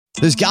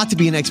There's got to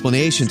be an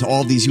explanation to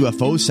all of these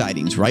UFO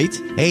sightings, right?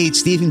 Hey,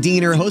 it's Stephen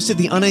Diener, host of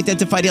the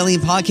Unidentified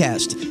Alien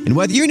Podcast. And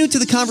whether you're new to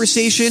the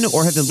conversation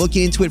or have been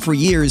looking into it for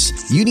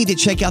years, you need to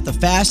check out the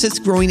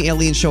fastest growing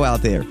alien show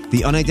out there,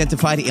 the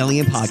Unidentified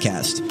Alien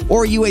Podcast,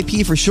 or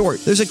UAP for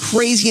short. There's a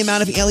crazy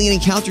amount of alien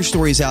encounter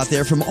stories out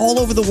there from all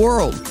over the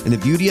world. And the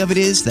beauty of it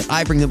is that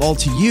I bring them all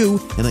to you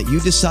and let you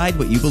decide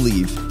what you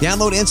believe.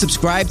 Download and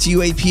subscribe to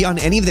UAP on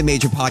any of the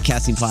major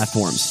podcasting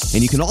platforms.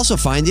 And you can also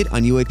find it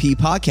on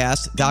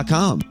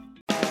UAPpodcast.com.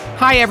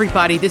 Hi,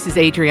 everybody. This is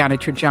Adriana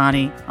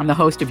Trajani. I'm the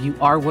host of You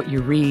Are What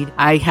You Read.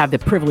 I have the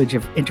privilege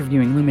of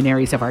interviewing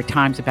luminaries of our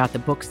times about the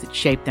books that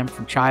shaped them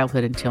from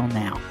childhood until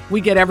now.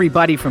 We get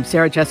everybody from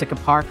Sarah Jessica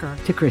Parker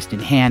to Kristen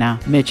Hanna,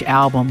 Mitch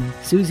Albom,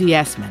 Susie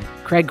Essman,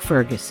 Craig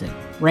Ferguson,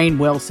 Rainn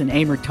Wilson,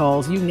 Amor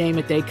Tolls, you name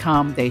it, they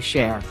come, they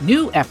share.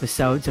 New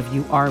episodes of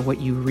You Are What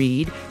You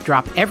Read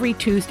drop every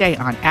Tuesday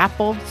on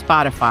Apple,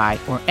 Spotify,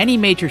 or any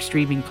major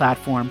streaming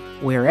platform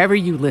wherever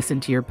you listen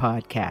to your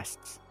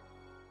podcasts.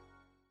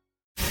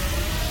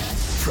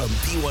 From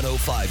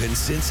B105 in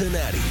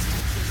Cincinnati,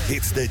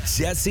 it's the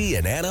Jesse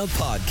and Anna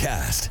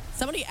podcast.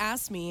 Somebody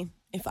asked me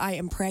if I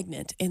am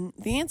pregnant, and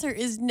the answer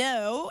is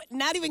no,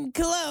 not even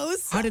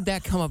close. How did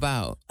that come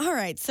about? All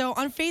right, so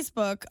on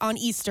Facebook on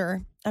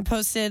Easter, I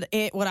posted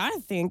what I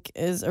think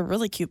is a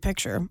really cute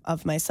picture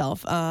of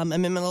myself. I'm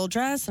in my little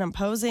dress, and I'm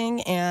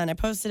posing, and I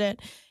posted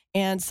it,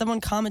 and someone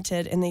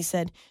commented, and they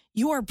said,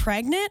 "You are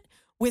pregnant?"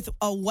 with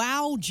a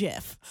wow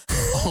gif.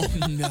 Oh,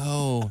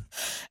 no.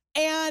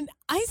 And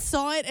I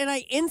saw it, and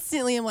I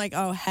instantly am like,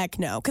 oh, heck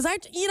no. Because,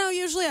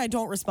 usually I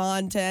don't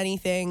respond to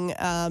anything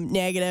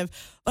negative.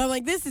 But I'm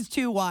like, this is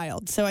too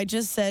wild. So I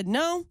just said,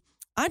 no,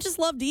 I just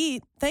love to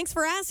eat. Thanks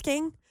for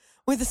asking,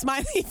 with a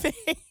smiley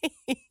face.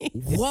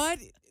 What?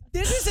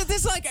 This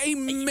is like a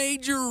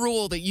major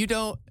rule that you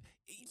don't...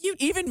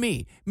 Even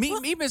me,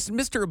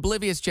 Mr.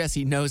 Oblivious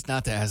Jesse knows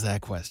not to ask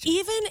that question.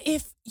 Even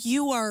if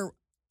you are...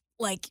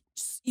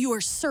 you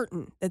are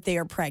certain that they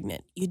are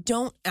pregnant. You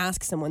don't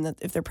ask someone that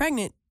if they're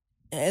pregnant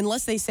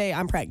unless they say,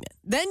 I'm pregnant.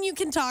 Then you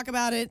can talk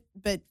about it,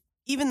 but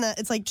even that,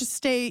 it's like,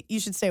 you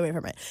should stay away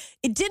from it.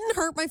 It didn't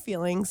hurt my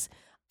feelings.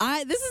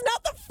 This is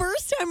not the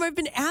first time I've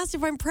been asked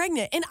if I'm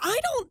pregnant. And I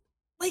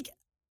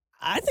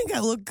think I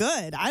look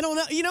good. I don't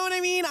know. You know what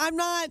I mean? I'm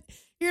not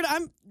here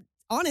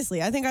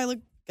honestly, I think I look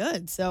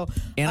good. So,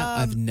 Anna,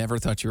 I've never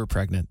thought you were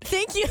pregnant.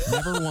 Thank you.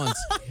 Never once.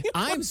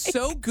 I'm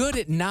so good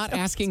at not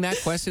asking that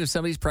question if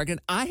somebody's pregnant.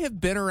 I have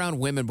been around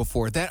women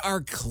before that are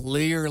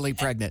clearly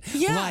pregnant.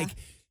 Yeah. Like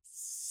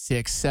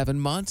 6-7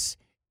 months,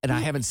 and I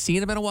haven't seen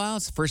them in a while.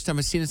 It's the first time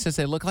I've seen them since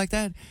they look like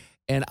that.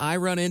 And I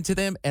run into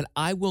them, and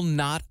I will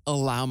not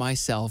allow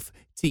myself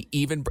to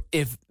even,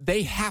 if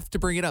they have to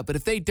bring it up. But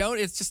if they don't,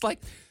 it's just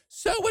like,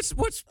 so what's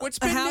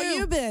been How new?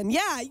 you been?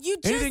 Yeah,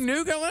 Anything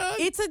new going on?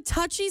 It's a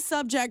touchy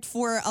subject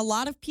for a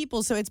lot of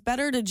people, so it's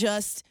better to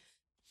just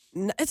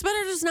not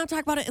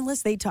talk about it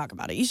unless they talk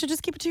about it. You should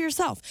just keep it to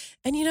yourself.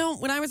 And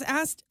when I was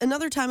asked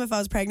another time if I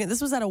was pregnant, this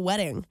was at a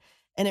wedding,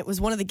 and it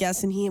was one of the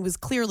guests, and he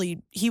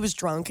was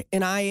drunk,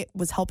 and I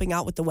was helping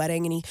out with the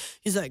wedding, and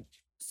he's like,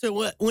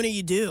 so when do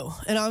you do?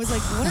 And I was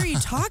like, what are you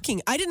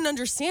talking? I didn't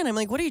understand. I'm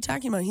like, what are you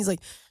talking about? And he's like,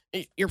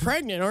 you're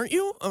pregnant, aren't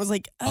you? I was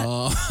like,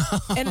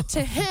 And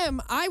to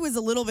him, I was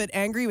a little bit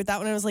angry with that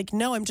one. I was like,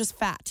 no, I'm just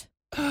fat.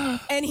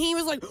 And he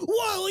was like,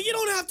 well, you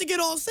don't have to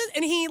get all set.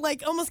 And he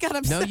almost got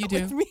upset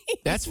with me.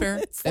 That's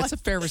fair. That's a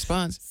fair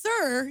response.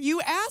 Sir, you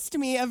asked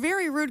me a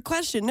very rude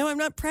question. No, I'm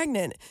not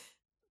pregnant.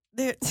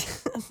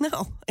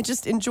 No, I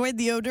just enjoyed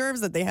the hors d'oeuvres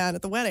that they had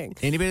at the wedding.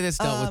 Anybody that's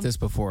dealt with this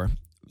before.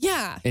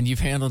 Yeah. And you've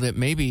handled it,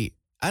 maybe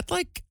I'd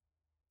like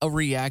a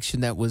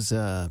reaction that was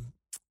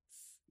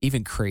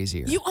even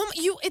crazier.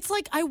 It's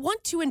like I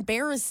want to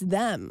embarrass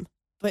them,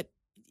 but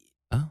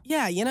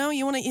yeah,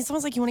 it's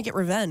almost like you want to get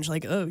revenge.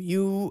 Like, oh,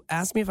 you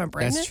asked me if I'm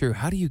pregnant. That's true.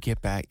 How do you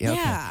get back? Yeah.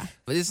 Okay.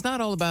 But it's not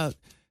all about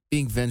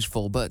being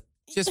vengeful, but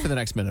just for the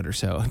next minute or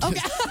so. Okay.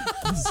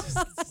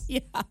 Yeah.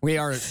 We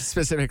are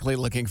specifically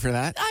looking for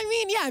that. I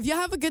mean, yeah, if you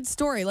have a good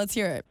story, let's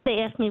hear it. They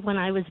asked me when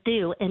I was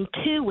due, and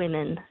 2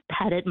 women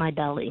patted my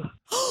belly.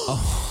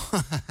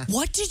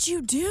 What did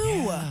you do?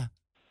 Yeah.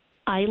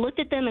 I looked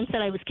at them and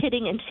said I was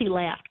kidding, and she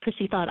laughed because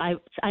she thought I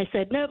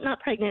said, nope, not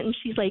pregnant, and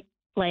she's like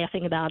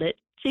laughing about it.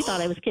 She thought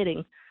I was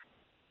kidding.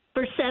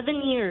 For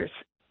 7 years,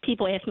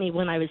 people asked me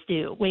when I was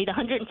due. Weighed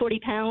 140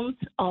 pounds,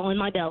 all in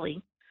my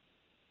belly.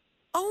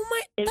 Oh,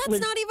 that's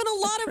not even a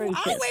lot of,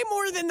 I weigh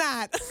more than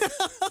that.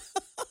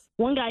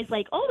 One guy's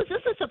like, oh, is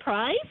this a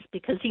surprise?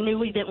 Because he knew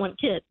we didn't want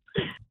kids.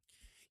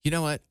 You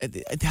know what?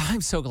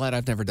 I'm so glad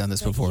I've never done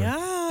this before.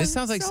 Yeah, this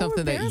sounds like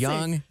something that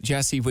young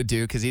Jesse would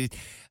do because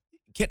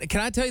Can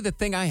I tell you the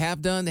thing I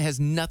have done that has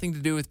nothing to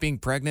do with being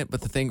pregnant,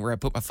 but the thing where I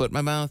put my foot in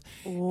my mouth?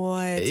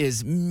 What?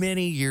 Is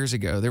many years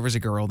ago, there was a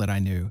girl that I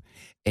knew,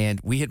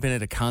 and we had been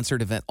at a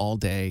concert event all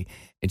day,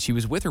 and she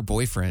was with her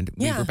boyfriend.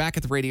 Yeah. We were back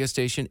at the radio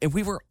station, and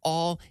we were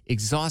all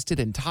exhausted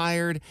and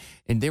tired,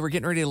 and they were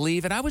getting ready to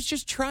leave, and I was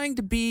just trying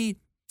to be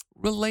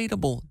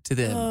relatable to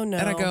them. Oh, no.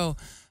 And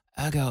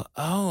I go,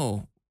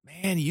 oh,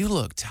 man, you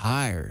look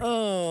tired.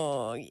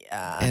 Oh,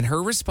 yeah. And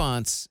her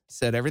response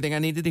said everything I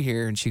needed to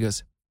hear. And she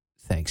goes,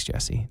 thanks,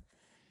 Jesse.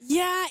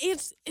 Yeah,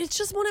 it's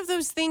just one of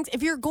those things.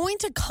 If you're going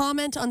to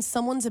comment on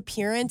someone's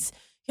appearance,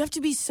 you have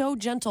to be so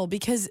gentle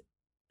because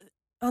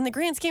on the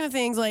grand scheme of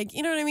things, like,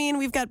 you know what I mean?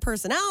 We've got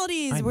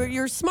personalities where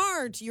you're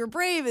smart, you're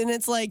brave, and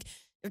it's like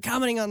you're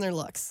commenting on their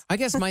looks. I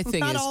guess my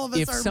thing Not is, all of us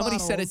if are somebody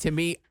said it models. to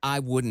me, I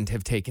wouldn't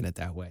have taken it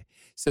that way.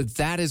 So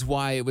that is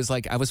why it was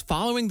like I was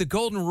following the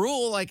golden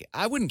rule. Like,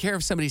 I wouldn't care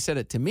if somebody said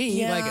it to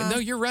me. Yeah. Like, no,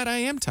 you're right. I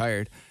am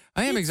tired.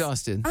 I am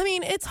exhausted. I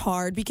mean, it's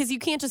hard because you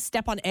can't just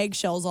step on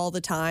eggshells all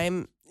the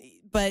time.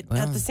 But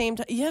at the same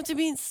time, you have to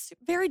be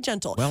very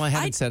gentle. Well, I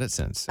haven't said it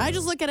since. I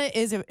just look at it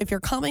as if you're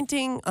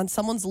commenting on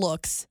someone's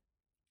looks,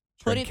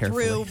 put it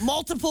carefully. through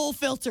multiple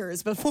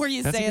filters before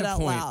you That's a say it good out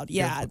point. loud. Good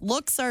Yeah, point.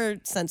 looks are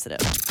sensitive.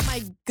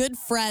 My good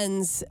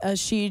friends,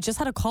 she just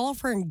had a call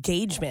for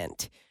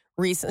engagement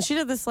recently. She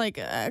did this like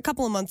a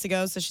couple of months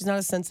ago, so she's not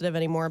as sensitive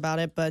anymore about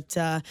it. But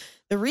the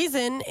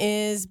reason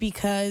is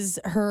because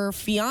her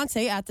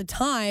fiance at the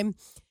time,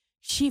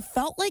 she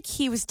felt like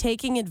he was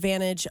taking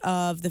advantage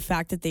of the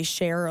fact that they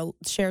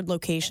shared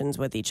locations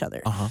with each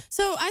other. Uh-huh.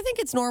 So I think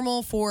it's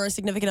normal for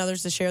significant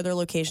others to share their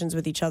locations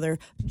with each other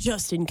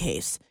just in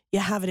case. You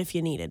have it if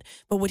you need it.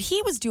 But what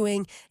he was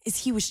doing is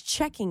he was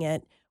checking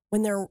it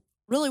when there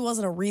really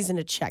wasn't a reason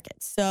to check it.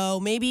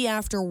 So maybe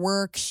after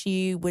work,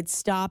 she would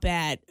stop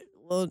at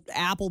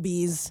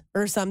Applebee's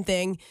or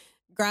something,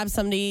 grab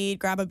something to eat,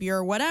 grab a beer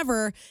or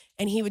whatever,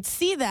 and he would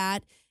see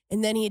that,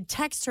 and then he'd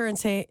text her and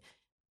say,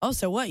 oh,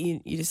 so what? You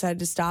decided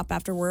to stop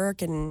after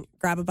work and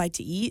grab a bite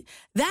to eat?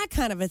 That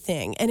kind of a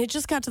thing. And it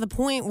just got to the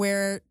point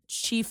where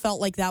she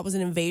felt like that was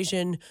an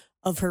invasion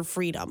of her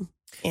freedom.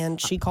 And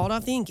she called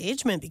off the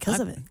engagement because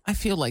of it. I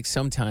feel like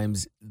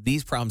sometimes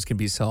these problems can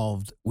be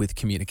solved with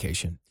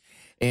communication.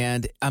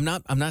 And I'm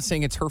not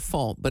saying it's her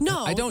fault, but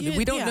No, we don't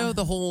yeah. know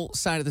the whole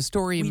side of the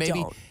story. We maybe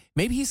don't.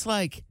 maybe he's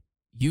like,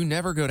 you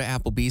never go to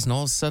Applebee's, and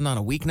all of a sudden on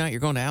a weeknight you're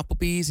going to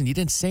Applebee's and you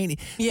didn't say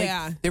anything.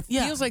 Yeah. There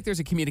Yeah. feels like there's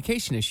a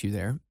communication issue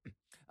there.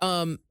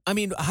 I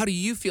mean, how do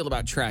you feel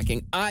about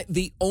tracking?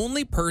 The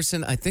only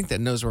person I think that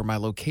knows where my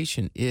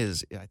location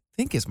is, I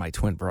think, is my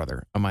twin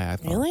brother on my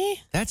iPhone. Really?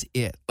 That's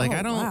it. Like, Oh,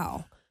 I don't.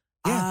 Wow.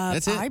 Yeah,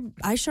 that's it.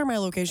 I share my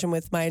location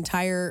with my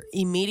entire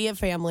immediate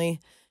family,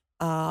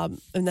 and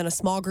then a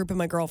small group of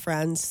my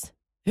girlfriends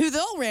who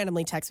they'll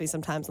randomly text me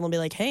sometimes and they'll be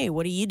like, "Hey,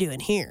 what are you doing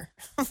here?"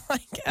 I'm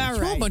like, all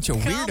You're right, a bunch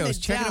of calm weirdos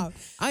it checking down.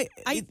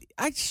 them.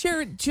 I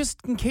share it just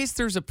in case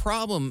there's a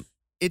problem.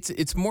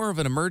 It's more of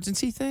an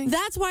emergency thing.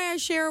 That's why I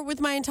share it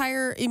with my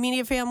entire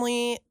immediate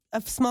family,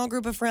 a small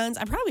group of friends.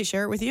 I probably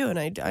share it with you, and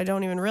I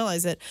don't even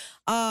realize it,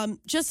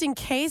 just in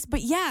case.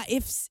 But yeah,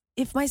 if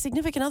my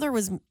significant other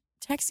was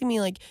texting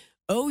me like,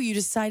 "Oh, you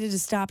decided to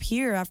stop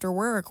here after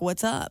work.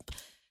 What's up?"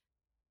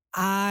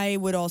 I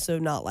would also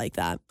not like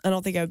that. I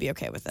don't think I would be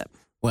okay with it.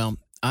 Well,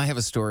 I have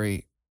a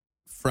story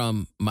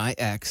from my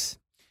ex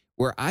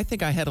where I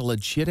think I had a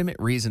legitimate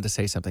reason to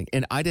say something,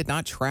 and I did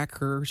not track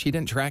her. She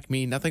didn't track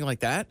me, nothing like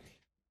that.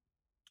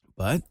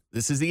 But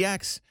this is the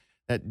ex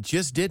that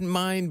just didn't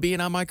mind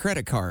being on my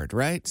credit card,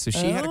 right? So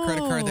she had a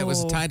credit card that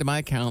was Oh. tied to my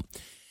account,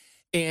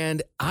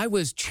 and I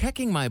was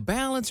checking my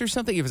balance or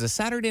something. It was a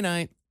Saturday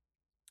night.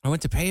 I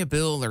went to pay a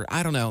bill or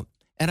I don't know,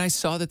 and I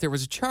saw that there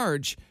was a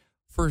charge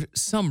for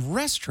some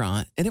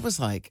restaurant, and it was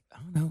like, I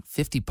don't know,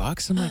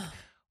 $50. I'm like,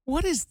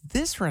 what is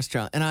this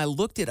restaurant? And I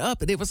looked it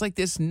up, and it was like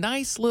this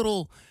nice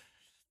little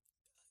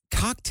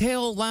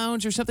cocktail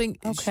lounge or something.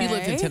 She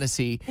lived in Okay.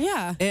 Tennessee.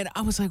 Yeah. And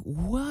I was like,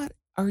 what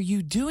are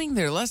you doing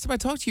there? Last time I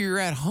talked to you, you were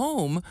at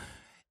home.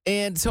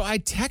 And so I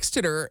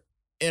texted her,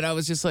 and I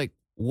was just like,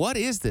 what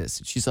is this?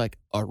 And she's like,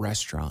 a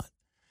restaurant.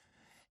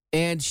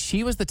 And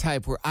she was the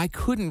type where I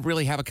couldn't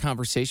really have a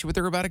conversation with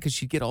her about it because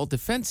she'd get all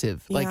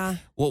defensive. Yeah. Like,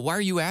 well, why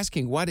are you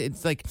asking? Why did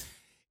it's like,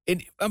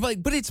 and I'm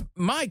like, but it's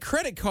my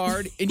credit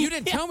card, and you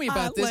didn't tell me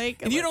about this,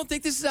 like- and you don't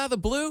think this is out of the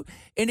blue?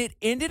 And it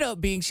ended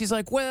up being, she's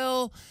like,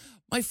 well,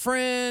 my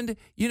friend,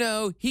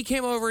 he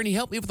came over and he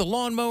helped me with the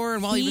lawnmower,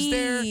 and while he was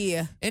there,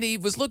 Eee. and he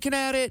was looking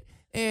at it,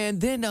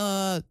 and then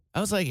I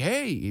was like,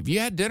 hey, if you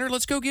had dinner,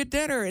 let's go get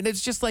dinner. And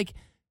it's just like,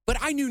 but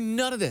I knew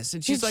none of this.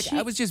 And she's Did like, she-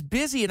 I was just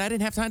busy and I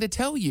didn't have time to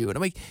tell you. And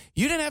I'm like,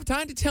 you didn't have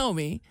time to tell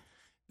me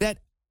that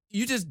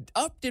you just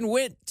upped and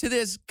went to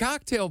this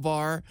cocktail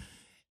bar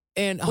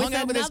and hung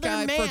out with this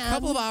guy another for a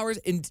couple of man. hours.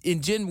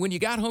 And Jen, when you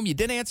got home, you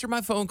didn't answer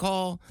my phone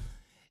call.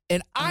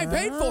 And I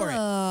paid for it.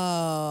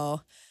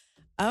 Oh.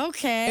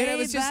 Okay. And I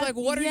was just like,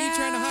 what are you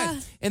trying to hide?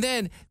 And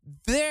then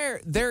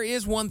there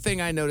is one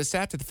thing I noticed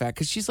after the fact,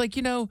 because she's like,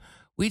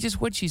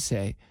 what'd she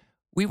say?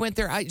 We went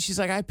there. She's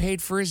like, I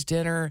paid for his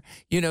dinner,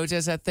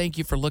 just a thank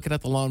you for looking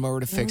at the lawnmower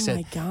to fix Oh it.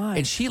 my gosh.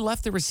 And she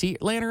left the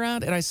receipt laying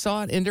around, and I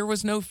saw it, and there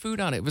was no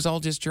food on it. It was all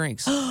just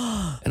drinks.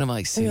 And I'm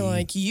like, see, You're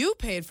like, I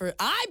paid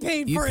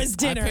for his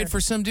dinner. I paid for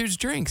some dude's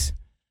drinks.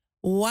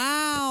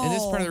 Wow. And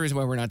this is part of the reason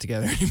why we're not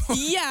together anymore.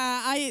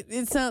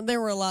 Yeah, there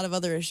were a lot of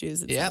other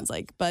issues, it Yep. sounds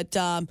like. But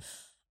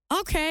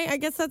okay, I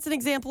guess that's an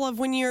example of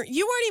when you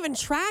weren't even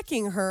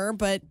tracking her,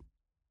 but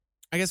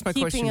I guess my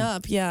keeping question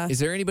up. Yeah. is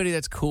there anybody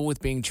that's cool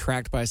with being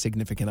tracked by a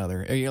significant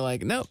other? Or you're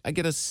like, no, I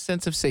get a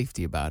sense of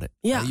safety about it.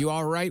 Yeah. Are you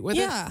all right with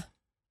it? Yeah.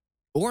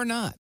 Or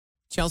not?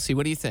 Chelsea,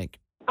 what do you think?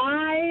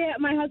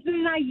 My husband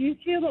and I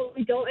used to, but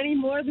we don't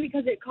anymore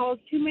because it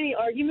caused too many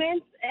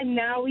arguments, and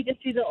now we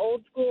just do the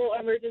old school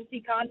emergency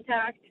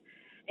contact,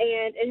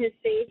 and it has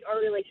saved our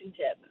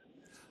relationship.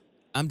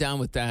 I'm down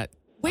with that,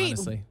 Wait,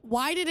 honestly.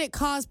 why did it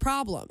cause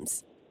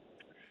problems?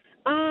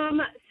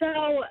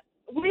 So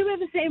we were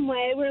the same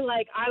way. We're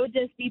like, I would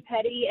just be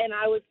petty, and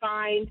I would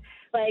find,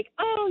 like,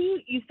 oh,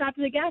 you stopped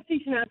at the gas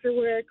station after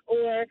work,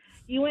 or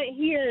you went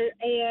here,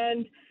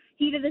 and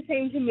he did the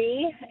same to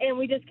me, and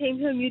we just came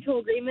to a mutual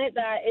agreement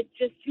that it's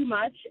just too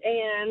much,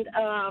 and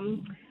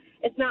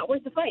it's not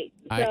worth the fight.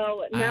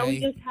 So now we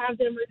just have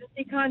the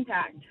emergency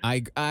contact.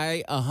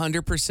 I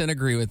 100%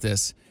 agree with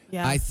this.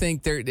 Yeah. I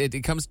think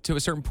it comes to a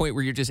certain point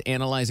where you're just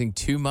analyzing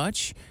too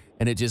much,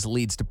 and it just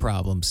leads to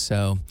problems.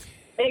 So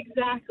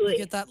Exactly. You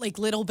get that like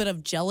little bit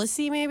of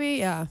jealousy, maybe?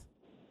 Yeah.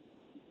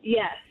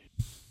 Yes.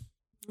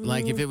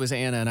 like if it was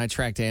Anna and I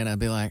tracked Anna, I'd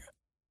be like,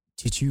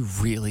 did you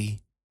really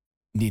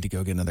need to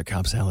go get another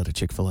Cobb salad at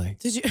Chick-fil-A?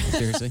 Did you?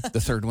 Seriously? The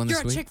third one this You're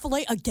at week?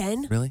 Chick-fil-A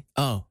again? Really?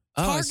 Oh,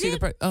 I see the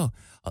price. Target?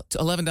 Oh,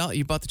 $11.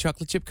 You bought the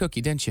chocolate chip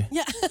cookie, didn't you?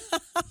 Yeah.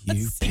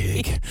 You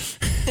pig.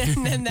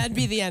 And then that'd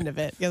be the end of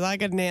it because I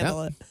couldn't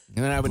handle it.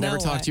 And then I would No never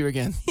talk way. to you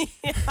again.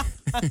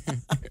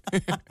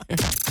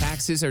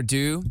 Taxes are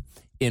due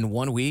in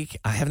 1 week.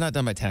 I have not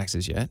done my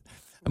taxes yet.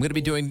 I'm going to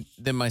be doing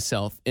them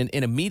myself.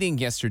 In a meeting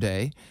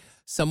yesterday,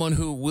 someone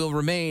who will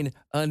remain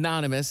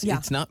anonymous, Yeah.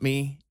 it's not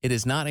me, it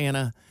is not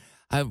Anna.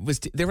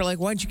 They were like,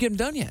 why didn't you get them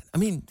done yet? I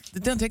mean,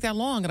 it doesn't take that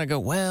long. And I go,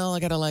 well, I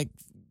got to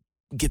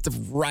get the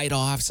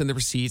write-offs and the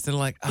receipts. And they're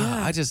like,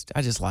 Yeah. I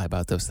just lie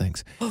about those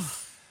things.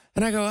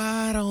 And I go,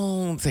 I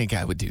don't think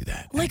I would do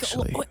that,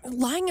 actually.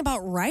 Lying about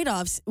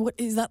write-offs, what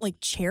is that, like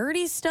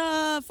charity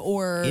stuff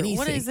or Anything.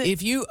 what is it?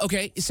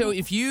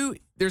 If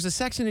there's a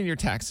section in your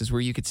taxes where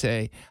you could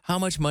say, how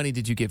much money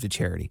did you give to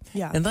charity?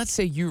 Yeah. And let's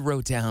say you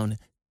wrote down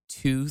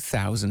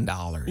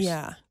 $2,000.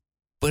 Yeah.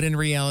 But in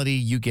reality,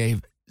 you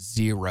gave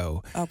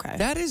 $0. Okay.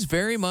 That is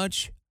very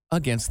much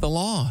against the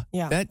law.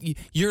 Yeah.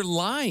 You're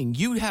lying.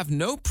 You have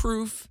no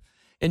proof,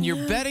 and you're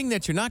Yeah. betting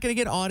that you're not going to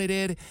get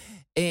audited.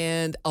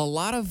 And a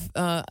lot of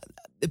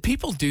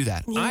people do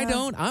that. Yeah. I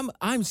don't.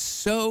 I'm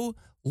so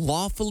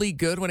lawfully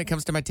good when it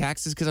comes to my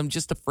taxes because I'm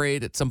just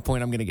afraid at some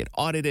point I'm going to get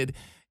audited.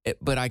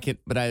 But I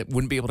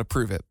wouldn't be able to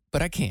prove it.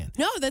 But I can.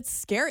 No, that's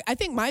scary. I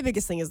think my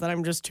biggest thing is that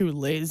I'm just too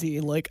lazy.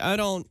 Like I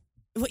don't.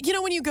 You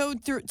know when you go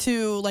through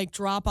to like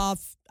drop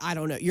off, I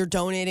don't know, you're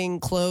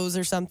donating clothes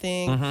or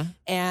something,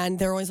 and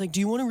they're always like, "Do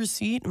you want a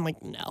receipt?" I'm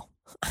like, "No,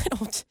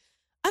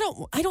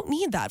 I don't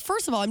need that."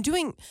 First of all, I'm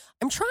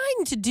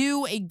trying to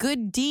do a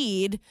good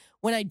deed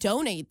when I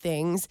donate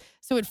things,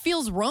 so it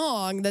feels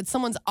wrong that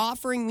someone's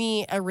offering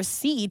me a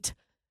receipt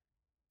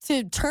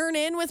to turn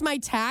in with my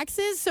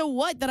taxes. So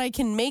what? That I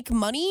can make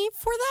money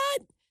for that?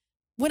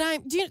 When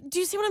do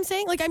you see what I'm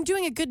saying? Like I'm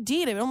doing a good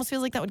deed. It almost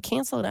feels like that would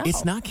cancel it out.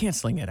 It's not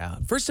canceling it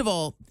out. First of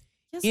all,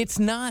 Yes. it's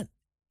not.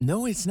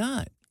 No, it's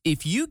not.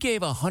 If you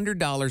gave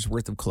 $100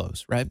 worth of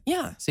clothes, right?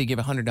 Yeah. So you give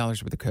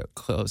 $100 worth of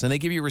clothes, and they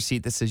give you a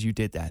receipt that says you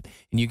did that,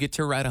 and you get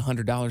to write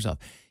 $100 off.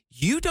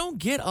 You don't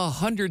get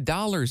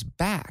 $100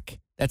 back.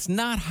 That's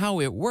not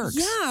how it works.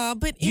 Yeah,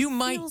 but You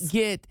might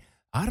get,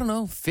 I don't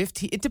know,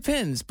 15. It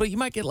depends, but you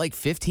might get like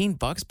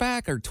 $15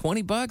 back or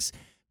 $20,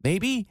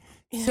 maybe.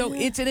 So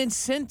it's an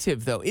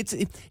incentive, though. It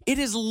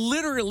is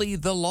literally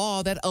the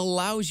law that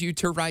allows you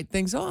to write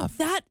things off.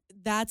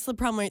 That's the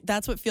problem.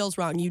 That's what feels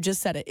wrong. You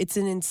just said it. It's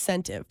an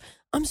incentive.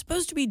 I'm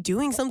supposed to be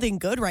doing something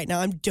good right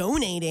now. I'm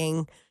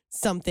donating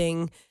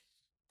something.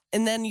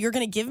 And then you're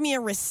going to give me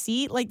a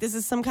receipt? Like this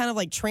is some kind of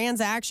like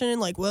transaction?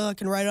 Like, well, I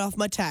can write off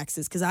my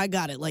taxes because I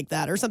got it like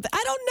that or something.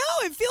 I don't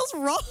know. It feels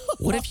wrong.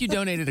 What if you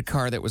donated a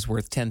car that was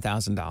worth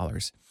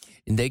 $10,000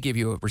 and they give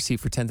you a receipt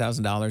for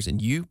 $10,000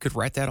 and you could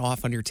write that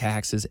off on your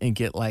taxes and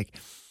get like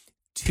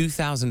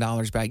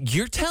 $2,000 back?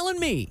 You're telling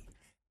me,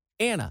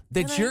 Anna,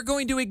 that you're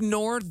going to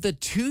ignore the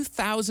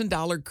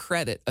 $2,000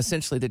 credit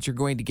essentially that you're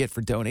going to get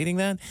for donating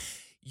that?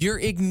 You're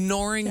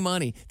ignoring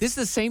money. This is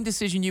the same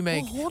decision you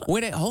make. Well,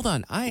 hold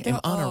on. I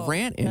am on a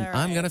rant, and all I'm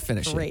right. going to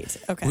finish it. Great.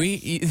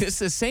 Okay. This is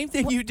the same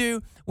thing you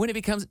do when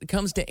it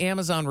comes to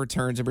Amazon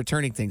returns and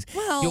returning things.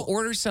 Well- You'll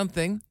order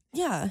something,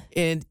 Yeah.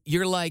 and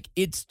you're like,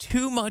 it's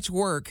too much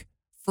work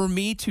for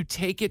me to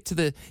take it to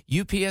the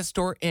UPS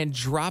store and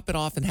drop it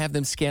off and have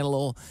them scan a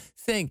little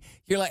thing.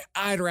 You're like,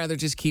 I'd rather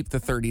just keep the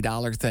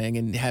 $30 thing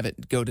and have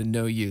it go to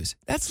no use.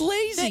 That's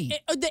lazy.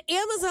 The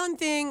Amazon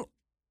thing,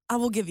 I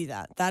will give you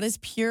that. That is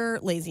pure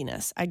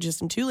laziness. I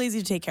just am too lazy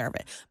to take care of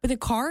it. But the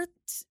car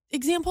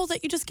example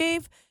that you just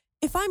gave,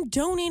 if I'm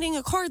donating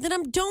a car, then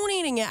I'm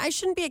donating it. I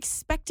shouldn't be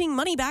expecting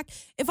money back.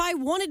 If I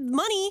wanted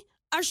money,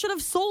 I should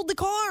have sold the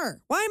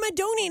car. Why am I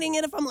donating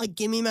it if I'm like,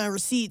 give me my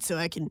receipt so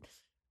I can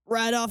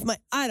write off my,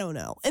 I don't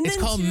know. And It's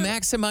then called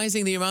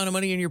maximizing the amount of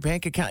money in your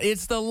bank account.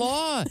 It's the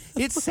law.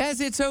 It says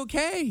it's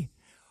okay.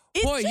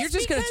 It's Boy, you're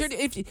just going to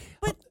because- turn.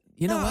 but-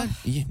 You know what?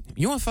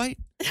 You want to fight?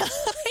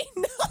 I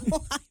know.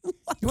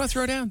 You want to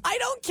throw down? I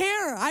don't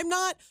care. I'm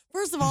not,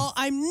 first of all,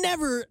 I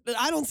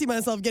don't see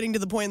myself getting to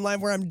the point in life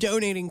where I'm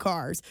donating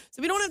cars.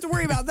 So we don't have to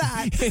worry about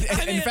that.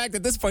 In fact,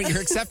 at this point,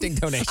 you're accepting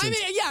donations. I mean,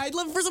 yeah, I'd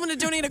love for someone to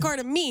donate a car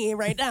to me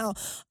right now.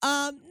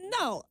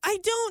 No, I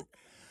don't.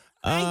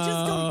 I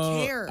just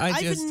don't care.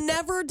 I've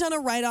never done a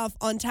write-off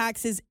on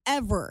taxes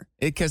ever.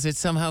 Because it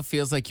somehow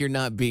feels like you're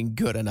not being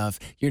good enough.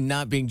 You're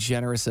not being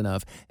generous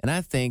enough. And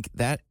I think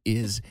that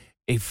is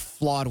a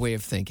flawed way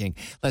of thinking.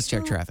 Let's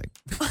check traffic.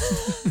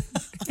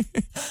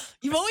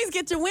 You always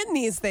get to win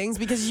these things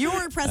because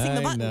you're pressing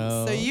the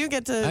buttons. So you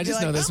get to I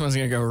just know this one's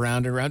going to go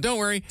round and round. Don't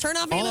worry. Turn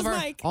off Anna's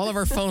mic. All of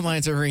our phone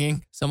lines are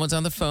ringing. Someone's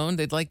on the phone.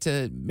 They'd like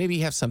to maybe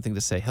have something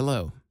to say.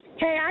 Hello.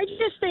 Hey, I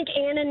just think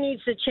Anna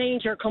needs to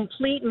change her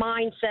complete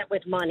mindset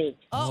with money.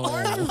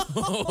 Okay.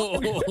 Well,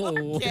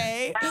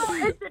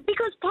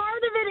 because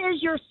part of it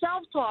is your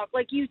self-talk.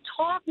 Like, you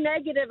talk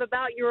negative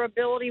about your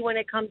ability when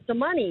it comes to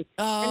money.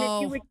 And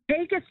if you would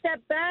take a step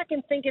back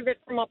and think of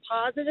it from a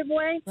positive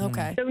way,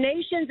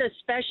 donations,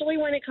 especially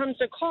when it comes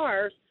to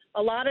cars,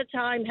 a lot of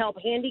time help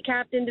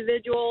handicapped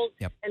individuals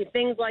and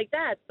things like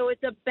that. So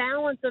it's a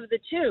balance of the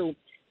two.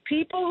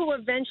 People who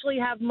eventually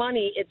have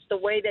money, it's the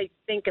way they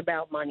think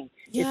about money.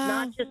 Yeah. It's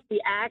not just the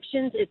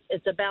actions.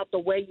 It's about the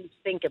way you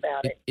think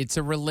about it. It's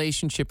a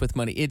relationship with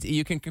money.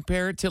 You can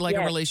compare it to like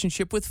a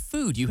relationship with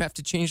food. You have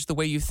to change the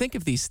way you think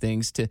of these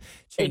things to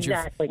change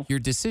your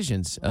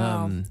decisions.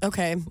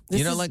 Okay.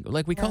 You know,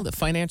 like we called it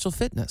financial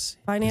fitness.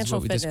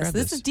 Financial fitness.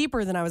 This is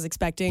deeper than I was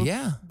expecting.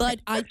 Yeah. But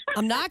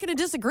I'm not going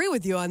to disagree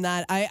with you on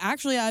that.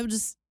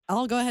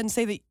 I'll go ahead and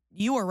say that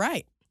you are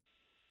right.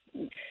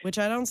 Which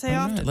I don't say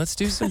often. Right, let's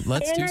do some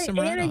write-offs.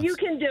 Anna, you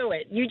can do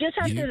it. You just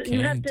have to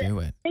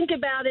think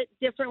about it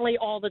differently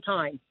all the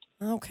time.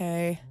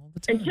 Okay.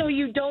 Until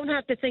you don't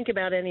have to think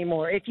about it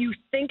anymore. If you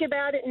think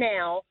about it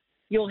now,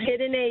 you'll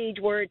hit an age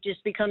where it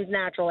just becomes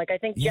natural. Like, I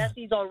think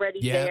Jesse's already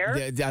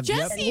there.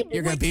 Jesse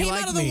you're gonna be came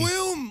like out of the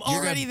womb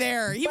already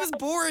there. He was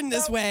born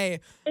this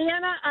way.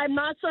 Anna, I'm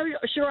not so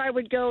sure I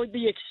would go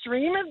the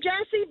extreme of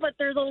Jesse, but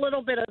there's a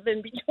little bit of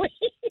in between.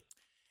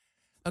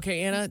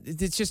 Okay, Anna,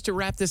 it's just to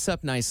wrap this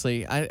up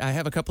nicely, I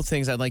have a couple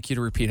things I'd like you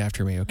to repeat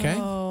after me, okay?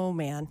 Oh,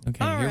 man.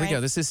 Okay, here we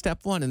go. This is step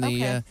one in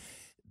the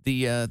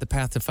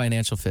path to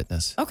financial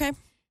fitness. Okay.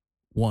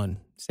 1,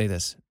 say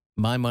this.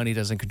 My money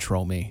doesn't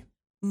control me.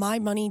 My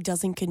money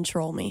doesn't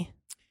control me.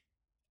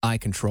 I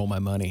control my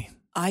money.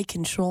 I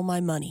control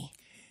my money.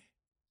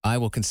 I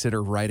will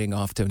consider writing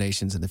off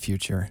donations in the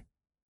future.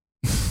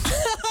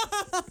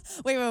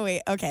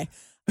 Wait. Okay.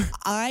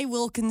 I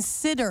will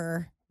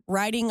consider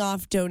writing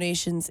off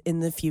donations in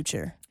the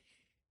future.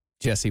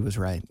 Jesse was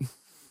right.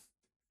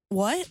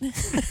 What?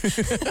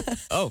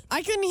 Oh,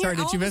 I couldn't hear. Sorry,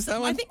 did you miss that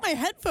one? I think my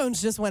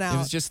headphones just went out. It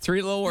was just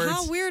 3 little words.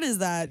 How weird is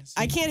that?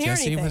 I can't hear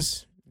anything.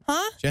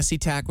 Jesse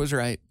Tack was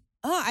right.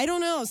 Oh, I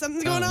don't know.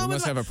 Something's going on. We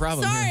must have a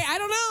problem. Sorry, here. I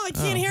don't know. I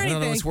can't hear I anything.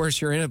 don't know what's worse,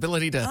 your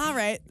inability to. All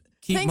right.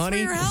 Keep Thanks money.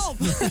 for your help.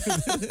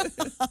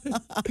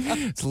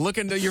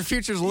 It's your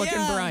future's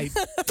looking bright.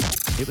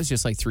 It was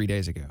just like 3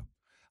 days ago.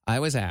 I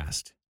was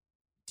asked,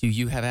 "Do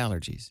you have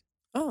allergies?"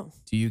 Oh.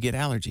 Do you get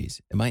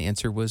allergies? And my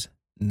answer was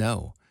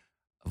no.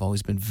 I've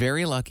always been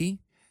very lucky.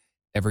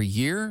 Every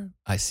year,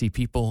 I see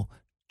people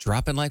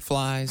dropping like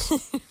flies.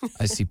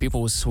 I see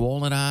people with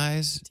swollen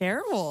eyes.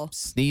 Terrible.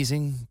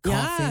 Sneezing,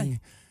 coughing. Yeah.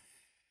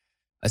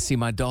 I see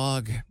my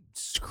dog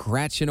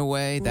scratching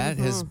away. That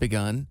has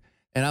begun.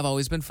 And I've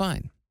always been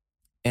fine.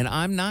 And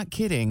I'm not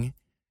kidding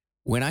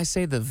when I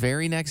say the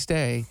very next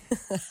day,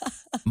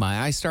 my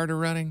eyes started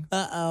running.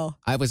 Uh-oh.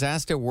 I was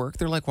asked at work,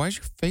 they're like, "Why is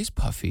your face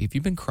puffy? Have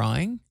you been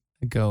crying?"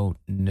 I go,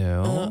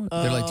 "No."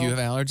 They're like, "Do you have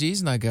allergies?"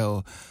 And I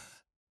go,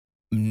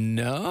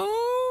 "No,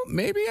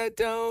 maybe I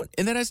don't."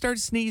 And then I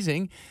started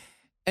sneezing,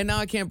 and now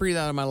I can't breathe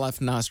out of my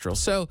left nostril.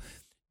 So,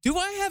 do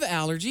I have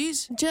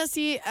allergies?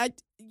 Jesse,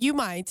 you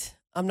might.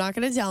 I'm not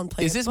going to downplay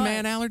it. Is this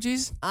man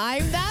allergies?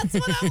 That's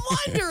what I'm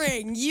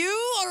wondering. You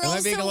are Am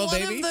I being a also little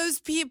one baby? of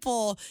those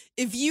people,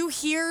 if you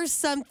hear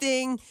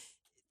something,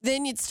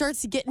 then it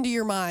starts to get into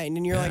your mind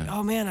and you're like,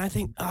 "Oh man, I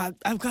think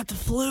I've got the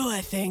flu,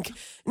 I think."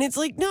 And it's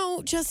like,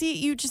 "No, Jesse,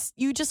 you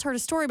just heard a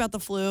story about the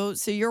flu,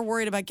 so you're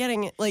worried about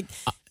getting it." Like,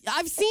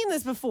 I've seen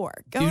this before.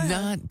 Go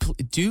ahead.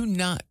 Do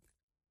not.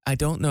 I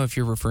don't know if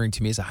you're referring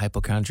to me as a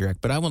hypochondriac,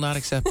 but I will not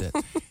accept it.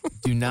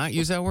 Do not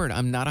use that word.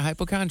 I'm not a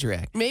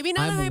hypochondriac. Maybe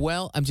not.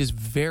 I'm just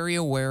very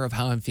aware of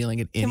how I'm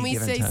feeling at any given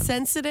time. Can we say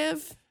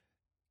sensitive?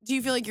 Do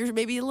you feel like you're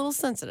maybe a little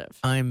sensitive?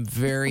 I'm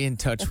very in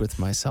touch with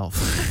myself.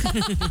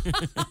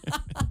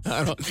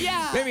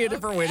 Maybe a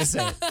different way to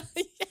say it.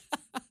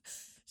 Yeah.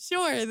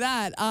 Sure,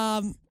 that.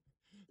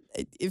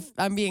 If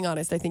I'm being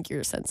honest, I think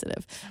you're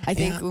sensitive. I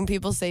think when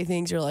people say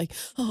things, you're like,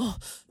 "Oh,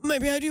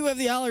 maybe I do have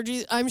the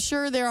allergies." I'm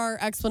sure there are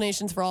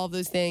explanations for all of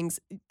those things.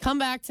 Come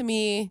back to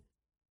me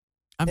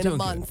in a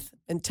month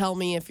and tell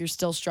me if you're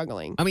still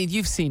struggling. I mean,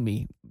 you've seen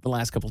me the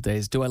last couple of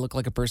days. Do I look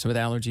like a person with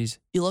allergies?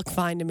 You look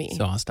fine to me.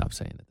 So I'll stop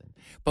saying it then.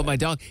 But my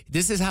dog,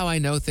 this is how I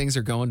know things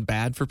are going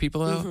bad for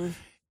people, though.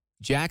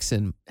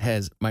 Jackson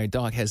my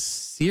dog has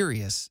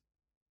serious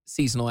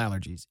seasonal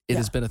allergies. It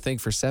has been a thing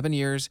for 7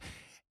 years.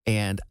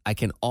 And I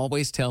can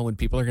always tell when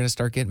people are going to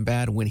start getting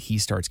bad when he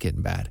starts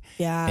getting bad.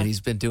 Yeah. And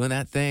he's been doing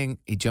that thing.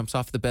 He jumps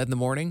off the bed in the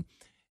morning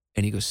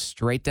and he goes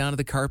straight down to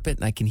the carpet,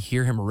 and I can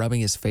hear him rubbing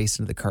his face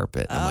into the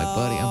carpet. And I'm like,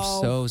 buddy,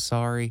 I'm so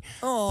sorry.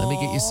 Let me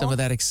get you some of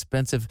that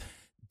expensive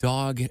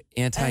dog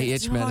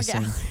anti-itch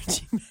medicine.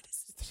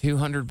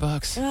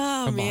 $200.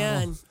 Oh,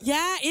 man.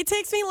 Yeah, it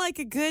takes me like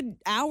a good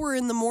hour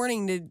in the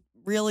morning to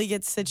really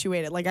get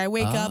situated. Like I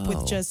wake up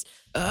with just...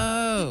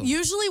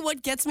 Usually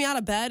what gets me out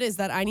of bed is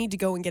that I need to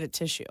go and get a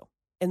tissue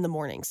in the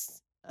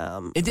mornings.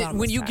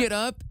 When you get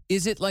up,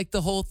 is it like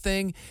the whole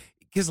thing?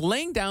 Because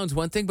laying down is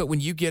one thing, but when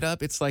you get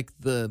up, it's like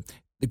the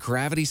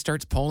gravity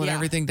starts pulling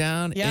everything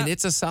down. Yeah. And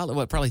it's a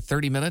solid, probably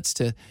 30 minutes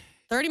to...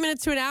 30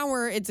 minutes to an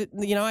hour. It's,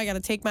 I got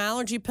to take my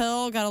allergy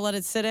pill, got to let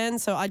it sit in.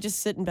 So I just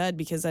sit in bed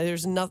because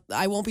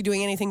I won't be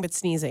doing anything but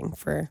sneezing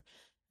for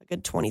a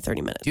good 20,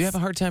 30 minutes. Do you have a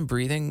hard time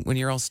breathing when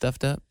you're all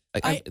stuffed up?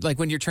 Like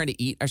when you're trying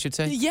to eat, I should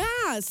say?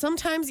 Yeah,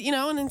 sometimes,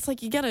 and it's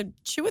like you got to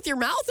chew with your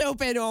mouth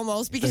open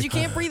almost because you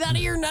can't breathe out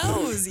of your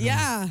nose.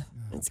 Yeah.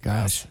 It's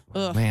gosh.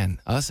 Man,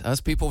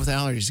 us people with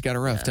allergies got it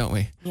rough, don't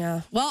we?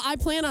 Yeah. Well, I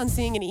plan on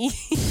seeing an E.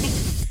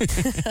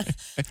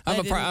 I'm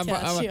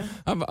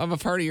a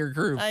part of your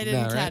group. I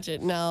didn't catch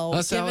it. No.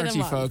 Us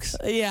allergy folks.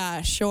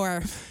 Yeah,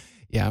 sure.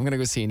 Yeah, I'm going to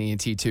go see an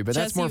ENT too, but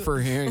that's more for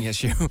a hearing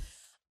issue.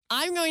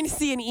 I'm going to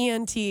see an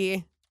ENT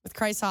with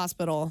Christ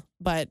Hospital,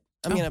 but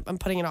I'm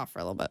putting it off for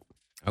a little bit.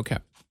 Okay.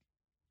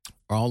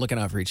 We're all looking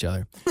out for each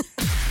other.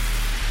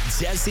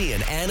 Jesse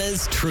and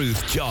Anna's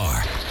Truth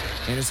Jar.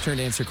 Anna's turn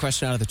to answer a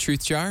question out of the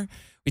Truth Jar.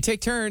 We take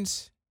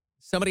turns.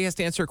 Somebody has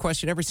to answer a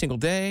question every single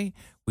day.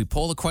 We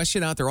pull the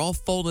question out. They're all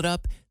folded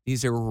up.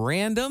 These are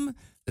random.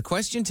 The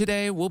question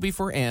today will be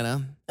for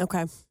Anna.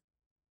 Okay.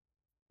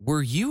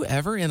 Were you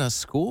ever in a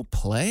school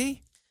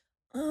play?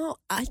 Oh,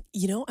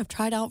 I've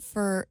tried out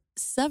for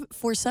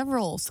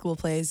several school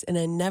plays and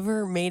I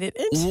never made it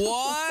into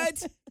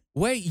What?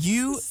 Wait,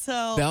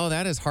 No,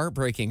 that is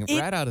heartbreaking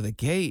right out of the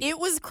gate. It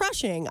was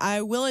crushing.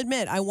 I will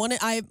admit.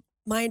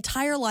 My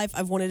entire life,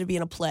 I've wanted to be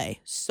in a play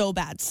so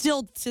bad.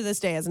 Still to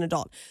this day as an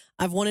adult,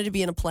 I've wanted to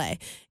be in a play.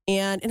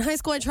 And in high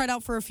school, I tried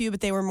out for a few,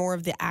 but they were more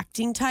of the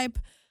acting type.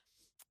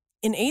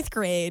 In 8th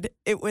grade,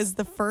 it was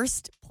the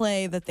first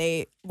play that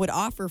they would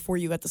offer for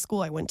you at the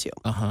school I went to.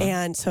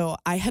 And so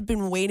I had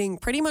been waiting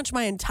pretty much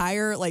my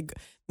entire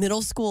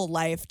middle school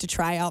life to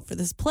try out for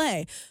this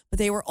play, but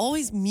they were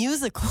always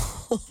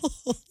musicals.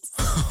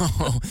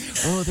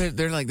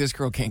 They're like, this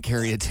girl can't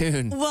carry a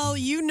tune. Well,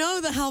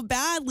 how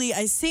badly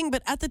I sing,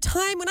 but at the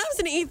time when I was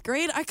in 8th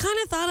grade, I kind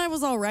of thought I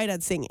was all right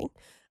at singing.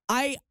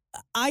 I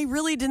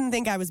really didn't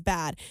think I was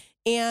bad.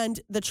 And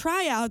the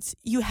tryouts,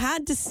 you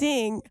had to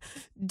sing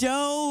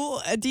Do,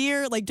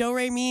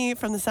 Re, Mi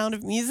from The Sound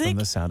of Music. From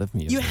The Sound of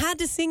Music. You had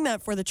to sing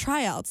that for the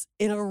tryouts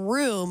in a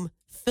room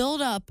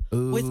filled up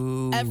with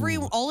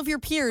all of your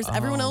peers,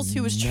 everyone else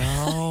who was trying.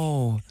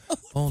 No.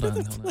 Hold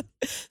on.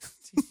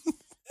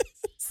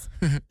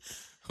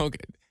 Okay.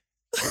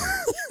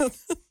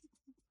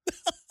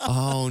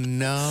 Oh,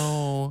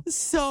 no.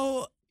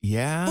 So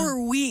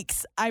for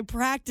weeks, I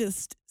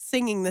practiced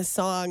singing this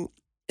song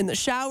in the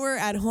shower,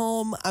 at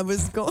home. I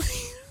was going...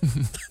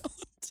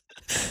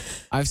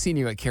 I've seen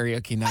you at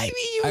karaoke night.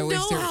 I mean,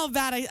 how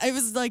bad I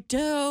was like,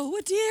 "Do,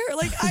 dear."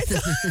 Like I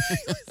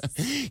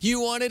thought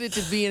you wanted it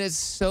to be in it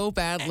so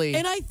badly.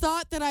 And I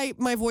thought that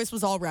my voice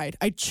was all right.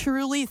 I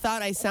truly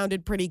thought I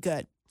sounded pretty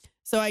good.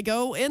 So I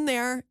go in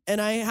there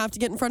and I have to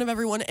get in front of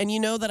everyone. And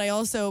that I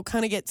also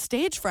kind of get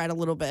stage fright a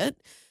little bit.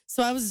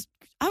 So I was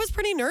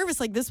pretty nervous.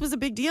 Like this was a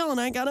big deal. And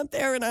I got up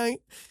there and I,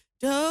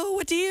 "Do,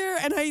 dear,"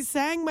 and I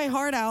sang my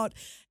heart out.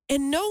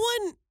 And no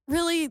one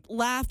really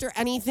laughed or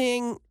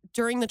anything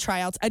during the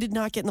tryouts. I did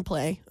not get in the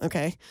play.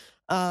 Okay.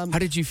 How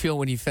did you feel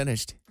when you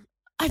finished?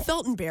 I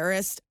felt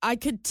embarrassed. I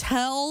could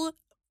tell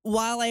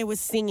while I was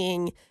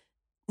singing,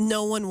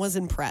 no one was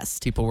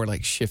impressed. People were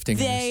shifting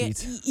in their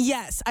seats.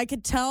 Yes. I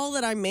could tell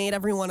that I made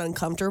everyone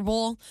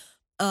uncomfortable.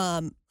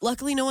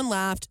 Luckily, no one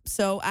laughed.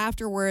 So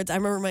afterwards, I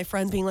remember my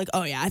friends being like,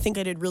 "Oh, yeah, I think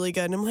I did really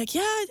good." And I'm like,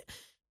 "Yeah,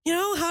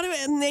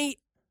 and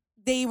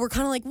they were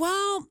kind of like,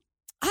 well,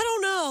 I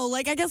don't know.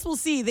 I guess we'll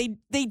see."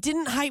 They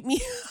didn't hype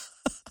me.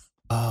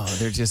 Oh,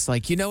 they're just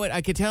like, you know what?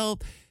 I could tell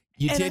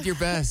you did your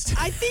best.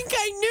 I think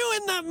I knew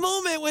in that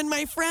moment when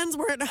my friends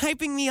weren't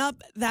hyping me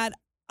up that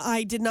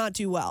I did not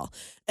do well.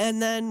 And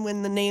then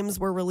when the names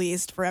were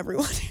released for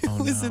everyone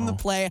who was in the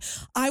play,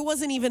 I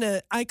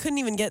couldn't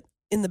even get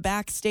in the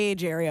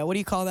backstage area. What do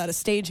you call that? A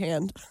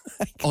stagehand.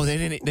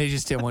 They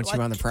just didn't want you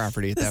on the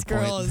property at that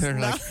point. They're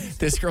like,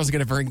 this girl's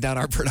going to bring down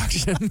our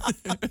production.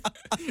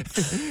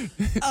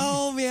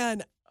 Oh,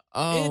 man.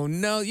 Oh,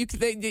 no. You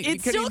couldn't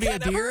even be a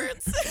deer?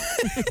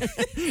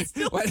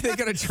 Why are they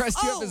going to dress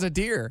you up as a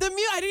deer? I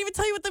didn't even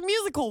tell you what the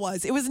musical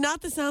was. It was not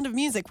The Sound of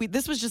Music.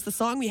 This was just the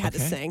song we had to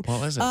sing. What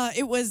was it?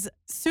 It was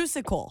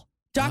Seussical.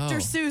 Dr.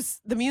 Seuss,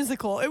 the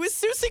musical. It was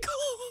Seussical.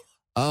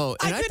 Oh,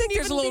 and I think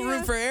there's a little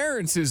room for error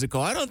in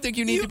Seussical. I don't think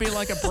you need to be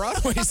like a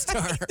Broadway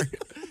star.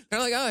 They're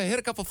like, oh, I hit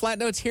a couple flat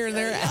notes here and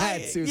there.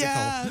 It's musical.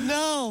 Yeah,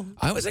 no.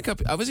 I was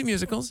in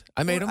musicals.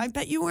 I made them. I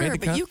bet you were,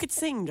 but you could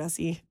sing,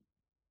 Jesse.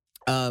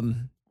 That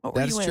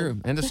is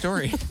true. End of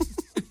story.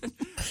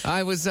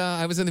 I was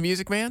in The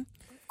Music Man.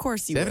 Of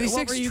course you 76 were.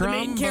 What were you, the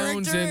main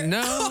trombones character?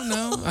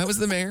 No, I was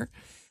the mayor.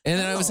 And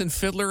then I was in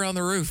Fiddler on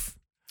the Roof.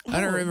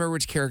 I don't remember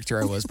which character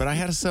I was, but I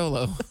had a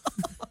solo.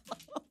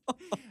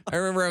 I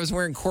remember I was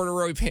wearing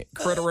corduroy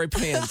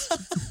pants.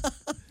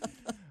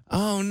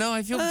 Oh no,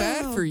 I feel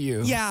bad for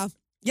you. Yeah.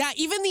 Yeah,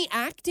 even the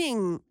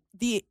acting,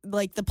 the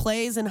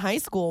plays in high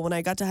school, when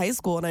I got to high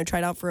school and I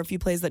tried out for a few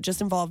plays that just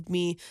involved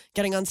me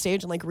getting on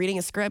stage and like reading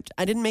a script,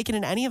 I didn't make it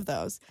in any of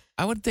those.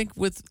 I would think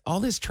with all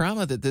this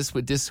trauma that this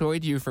would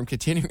dissuade you from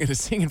continuing to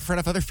sing in front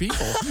of other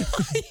people.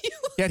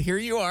 Yet here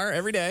you are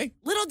every day.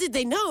 Little did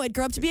they know I'd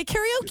grow up to be a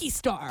karaoke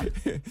star.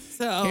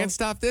 So can't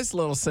stop this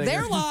little singer.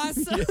 Their loss.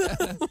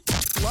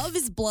 Love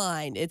is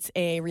Blind. It's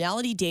a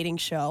reality dating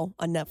show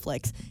on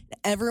Netflix.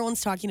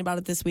 Everyone's talking about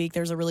it this week.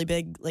 There's a really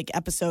big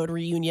episode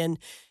reunion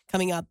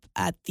coming up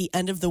at the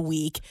end of the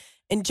week.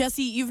 And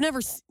Jesse, you've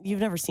never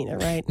seen it,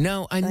 right?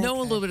 No, I know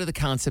a little bit of the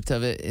concept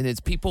of it, and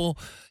it's people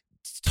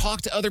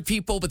talk to other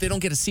people, but they don't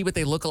get to see what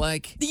they look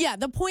like. Yeah,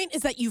 the point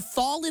is that you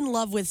fall in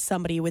love with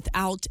somebody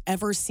without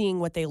ever seeing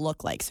what they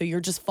look like. So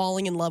you're just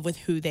falling in love with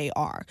who they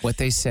are. What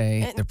they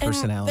say, their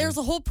personality. And there's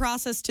a whole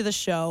process to the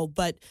show,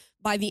 but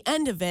by the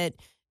end of it,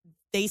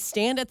 they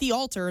stand at the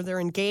altar, they're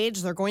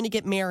engaged, they're going to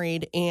get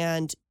married,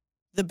 and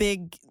the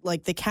big,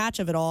 the catch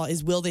of it all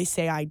is, will they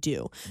say I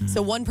do? Mm-hmm.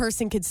 So one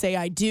person could say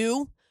I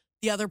do,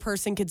 the other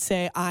person could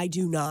say I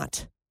do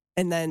not.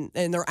 And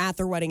they're at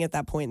their wedding at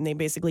that point, and they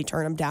basically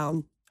turn them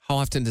down. How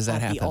often does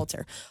that happen? At the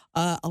altar.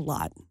 A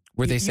lot.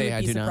 Where they say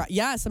I do not?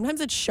 Yeah, sometimes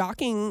it's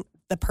shocking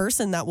the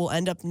person that will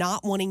end up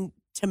not wanting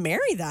to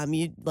marry them.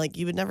 You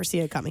would never see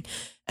it coming.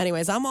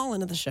 Anyways, I'm all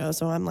into the show,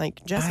 so I'm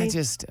like,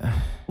 Jesse,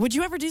 would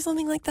you ever do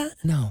something like that?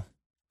 No.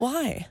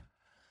 Why?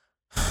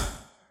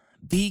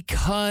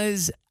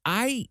 Because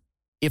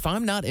if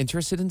I'm not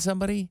interested in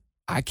somebody,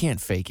 I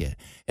can't fake it.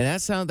 And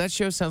that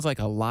show sounds like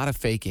a lot of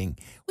faking.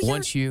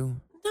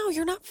 No,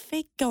 you're not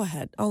fake. Go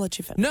ahead. I'll let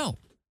you finish. No.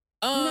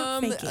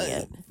 I'm not faking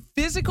it.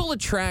 Physical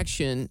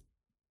attraction,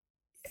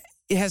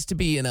 it has to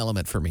be an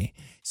element for me.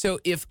 So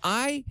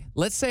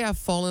let's say I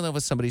fall in love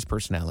with somebody's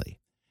personality,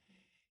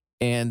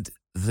 and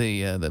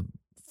the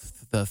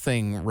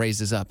thing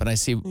raises up, and I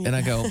see, and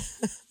I go,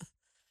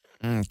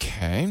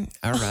 okay,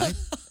 all right,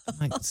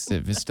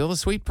 it's still a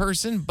sweet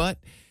person, but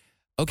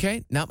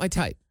okay, not my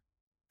type.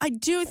 I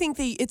do think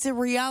it's a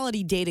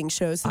reality dating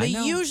show, so they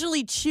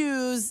usually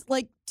choose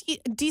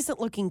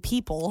decent-looking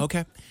people.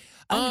 Okay.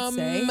 I would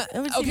say.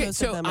 Okay,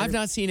 so I've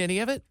not seen any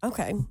of it.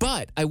 Okay.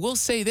 But I will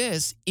say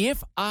this.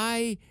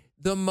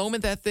 The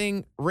moment that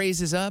thing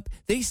raises up,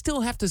 they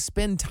still have to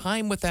spend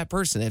time with that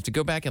person. They have to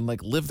go back and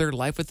live their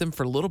life with them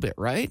for a little bit,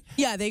 right?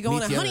 Yeah, they go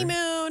on a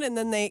honeymoon, and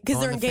then because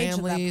they're engaged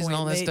at that point. And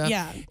all that stuff.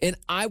 Yeah. And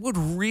I would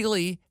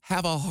really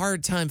have a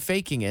hard time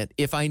faking it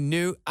if I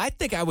knew. I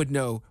think I would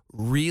know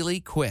really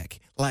quick,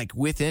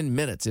 within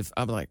minutes, if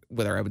I'm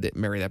whether I would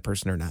marry that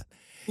person or not.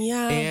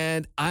 Yeah.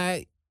 And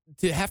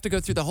to have to go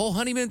through the whole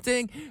honeymoon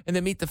thing and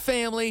then meet the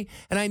family.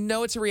 And I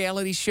know it's a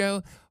reality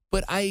show,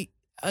 but I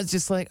was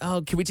just like,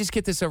 oh, can we just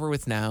get this over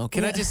with now?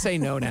 Can I just say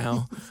no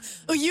now?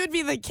 Oh, you'd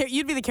be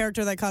the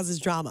character that causes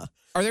drama.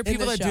 Are there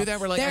people that do that?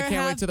 We're like, I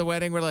can't wait to the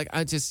wedding. We're like,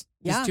 it's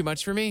too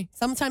much for me.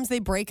 Sometimes they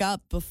break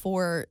up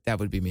before that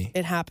would be me.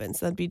 It happens.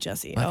 That'd be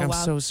Jesse. I'm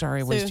so sorry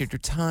I wasted your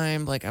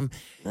time.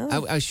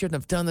 I shouldn't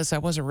have done this. I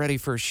wasn't ready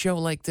for a show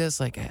like this.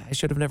 I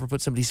should have never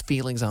put somebody's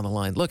feelings on the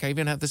line. Look, I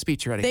even have the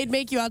speech ready. They'd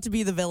make you out to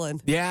be the villain.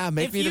 Yeah,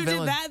 make me the villain. If you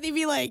did that, they'd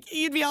be like,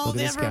 you'd be all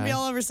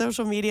over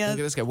social media. Look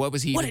at this guy. What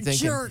was he even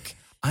thinking? What a jerk.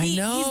 I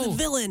know. He's the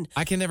villain.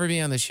 I can never be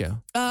on this show.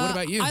 What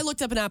about you? I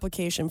looked up an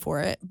application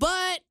for it,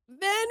 but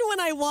then when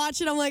I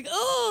watch it, I'm like,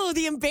 oh,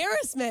 the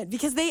embarrassment.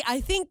 Because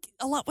I think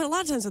a lot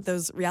of times with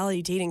those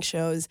reality dating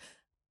shows,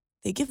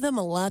 they give them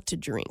a lot to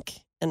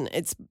drink. And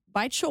it's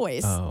by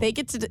choice. They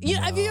get to.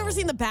 Have you ever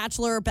seen The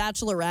Bachelor or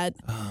Bachelorette?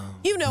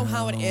 You know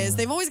how it is.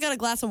 They've always got a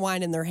glass of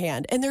wine in their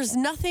hand. And there's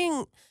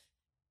nothing.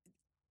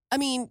 I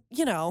mean,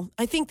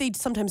 I think they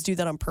sometimes do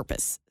that on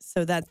purpose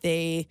so that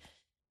they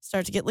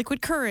start to get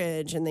liquid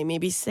courage and they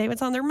maybe say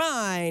what's on their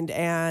mind.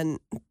 And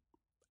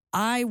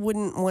I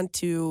wouldn't want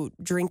to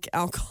drink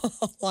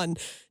alcohol on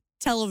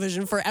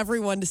television for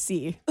everyone to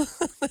see.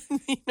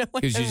 You know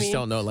what Because you just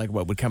don't know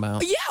what would come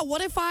out. Yeah.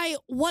 What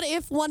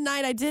if one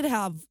night I did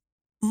have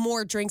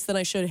more drinks than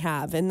I should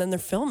have, and then they're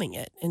filming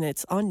it and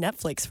it's on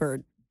Netflix for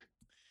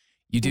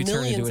you do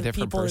turn into a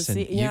different person.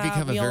 You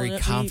become a very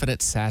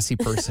confident, sassy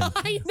person.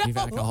 I know. You've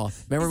alcohol.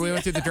 Remember we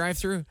went through the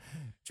drive-through?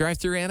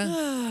 Drive-through, Anna?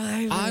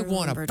 I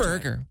want a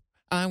burger.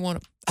 I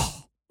want a...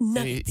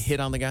 nuts. Hit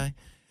on the guy?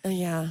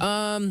 Yeah.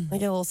 I get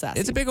a little sassy.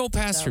 It's a big old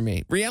pass for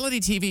me. Reality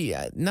TV,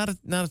 not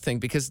a thing,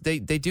 because they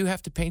do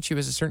have to paint you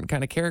as a certain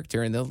kind of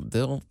character, and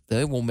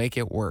they will make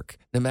it work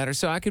no matter.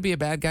 So I could be a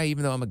bad guy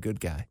even though I'm a good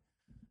guy.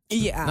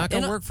 Yeah. Not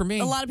going to work for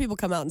me. A lot of people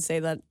come out and say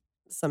that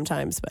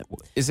sometimes, but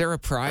is there a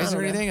prize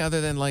or anything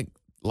other than love?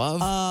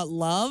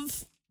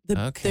 Love.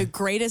 The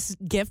greatest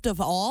gift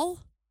of all,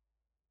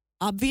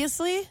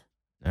 obviously.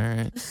 All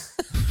right.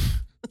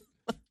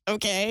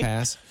 Okay.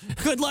 Pass.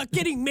 Good luck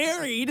getting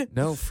married.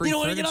 No free You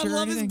don't want to get on furniture or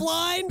Love is anything?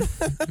 Blind?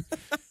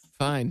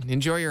 Fine.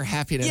 Enjoy your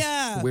happiness,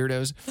 Yeah.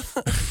 weirdos.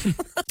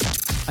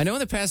 I know in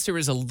the past there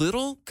was a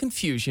little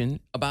confusion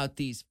about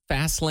these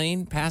fast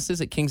lane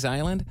passes at Kings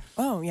Island.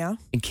 Oh, yeah.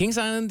 And Kings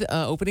Island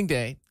opening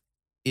day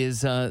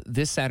is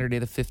this Saturday,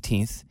 the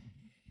 15th.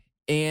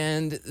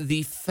 And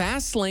the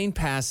fast lane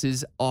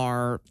passes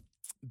are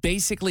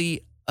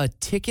basically a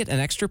ticket, an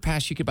extra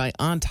pass you could buy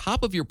on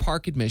top of your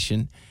park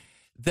admission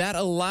that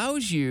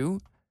allows you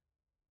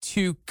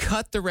to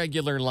cut the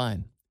regular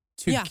line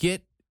to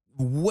get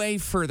way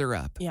further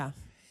up. Yeah.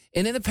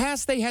 And in the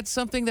past, they had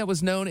something that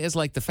was known as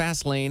like the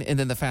Fast Lane and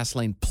then the Fast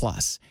Lane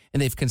Plus. And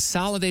they've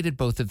consolidated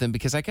both of them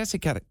because I guess it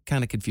got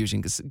kind of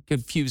confusing.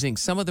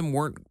 Some of them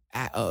weren't,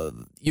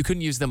 you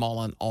couldn't use them all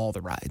on all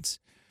the rides.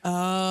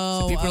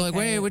 Oh, so people are like,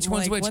 okay. wait, which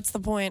one's which? What's the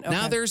point? Okay.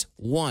 Now there's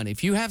one.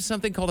 If you have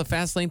something called a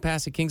Fast Lane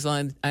Pass at Kings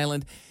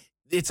Island,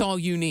 it's all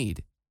you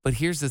need. But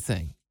here's the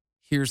thing.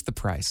 Here's the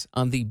price.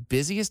 On the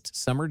busiest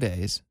summer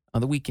days,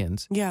 on the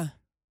weekends,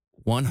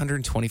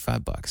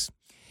 $125.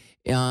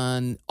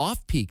 On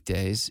off-peak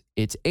days,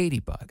 it's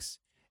 $80.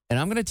 And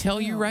I'm going to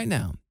tell you right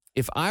now,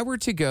 if I were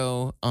to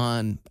go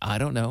on, I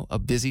don't know, a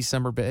busy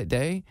summer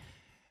day,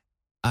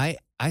 I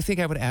think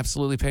I would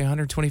absolutely pay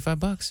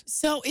 $125.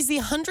 So is the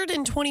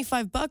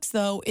 $125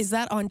 though, is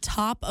that on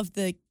top of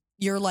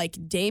your like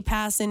day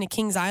pass into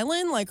Kings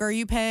Island? Like, are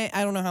you paying,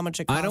 I don't know how much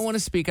it costs. I don't want to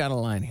speak out of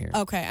line here.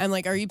 Okay. I'm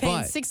like, are you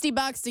paying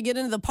 $60 to get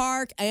into the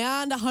park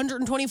and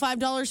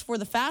 $125 for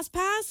the fast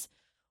pass?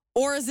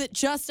 Or is it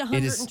just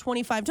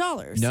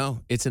 $125?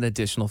 No, it's an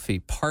additional fee.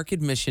 Park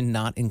admission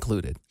not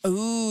included.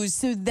 Ooh,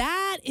 so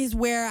that is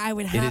where I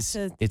would have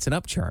to. It's an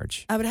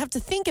upcharge. I would have to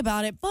think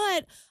about it,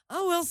 but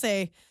I will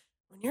say,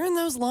 when you're in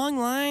those long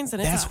lines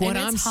and that's what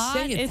I'm hot,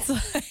 saying. It's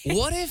like,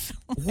 what if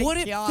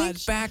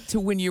think back to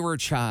when you were a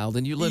child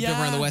and you lived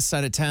over on the west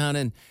side of town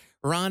and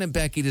Ron and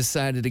Becky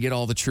decided to get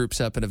all the troops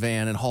up in a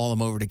van and haul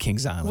them over to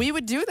Kings Island. We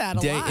would do that a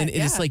lot. And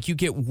it's like you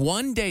get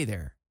one day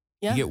there.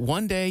 Yeah. You get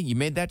one day, you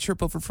made that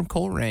trip over from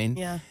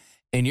Coleraine,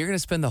 and you're going to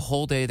spend the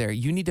whole day there.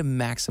 You need to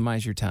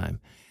maximize your time.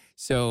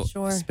 So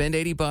spend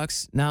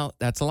 $80. Now,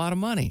 that's a lot of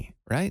money,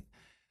 right?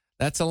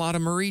 That's a lot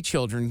of Marie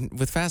children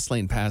with fast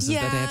lane passes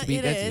that they have to be,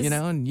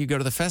 and you go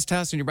to the Fest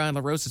House and you're buying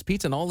La Rosa's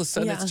pizza, and all of a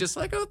sudden it's just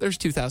like, oh, there's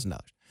 $2,000.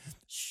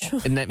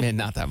 And that, man,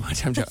 not that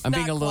much. I'm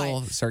being a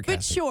little sarcastic.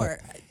 But sure.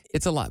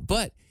 It's a lot.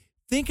 But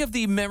think of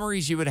the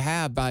memories you would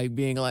have by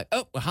being like,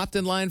 oh, we hopped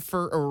in line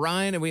for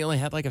Orion and we only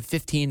had like a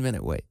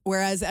 15-minute wait.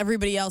 Whereas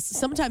everybody else,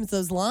 sometimes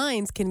those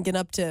lines can get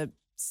up to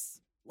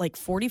like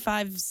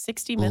 45,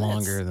 60 minutes.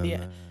 Longer than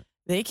that.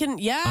 They can,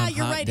 you're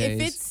right.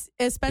 Days.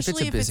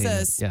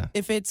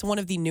 If it's one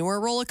of the newer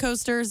roller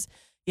coasters,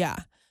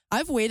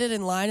 I've waited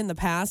in line in the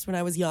past when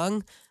I was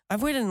young.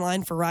 I've waited in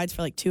line for rides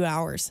for like 2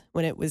 hours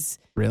when it was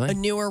a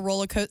newer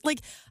roller coaster. Like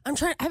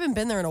I haven't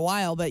been there in a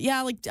while, but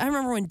like I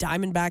remember when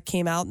Diamondback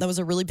came out, and that was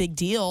a really big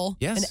deal.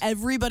 Yes. And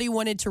everybody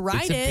wanted to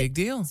ride it. It's a big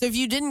deal. So if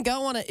you didn't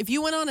go if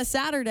you went on a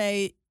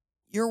Saturday,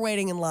 you're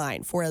waiting in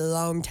line for a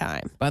long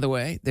time. By the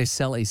way, they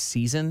sell a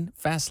season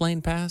fast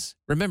lane pass.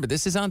 Remember,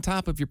 this is on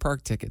top of your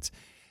park tickets.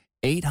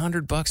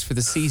 $800 for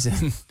the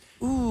season.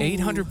 Ooh.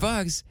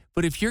 $800.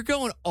 But if you're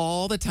going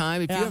all the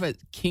time, if you have a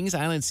Kings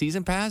Island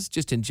season pass,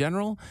 just in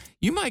general,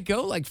 you might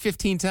go like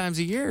 15 times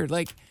a year.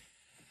 Like,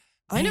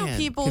 I know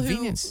people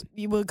who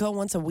you will go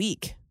once a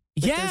week.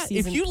 Yeah,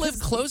 if you live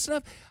close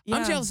enough.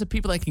 I'm jealous of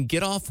people that can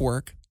get off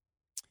work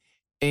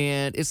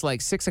and it's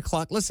like 6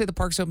 o'clock. Let's say the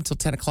park's open until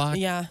 10 o'clock,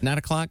 9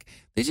 o'clock.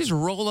 They just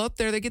roll up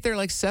there. They get there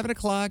like 7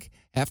 o'clock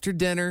after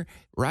dinner,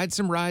 ride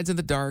some rides in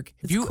the dark.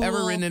 Have you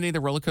ever ridden any of the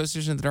roller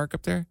coasters in the dark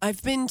up there?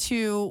 I've been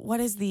to,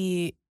 what is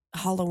the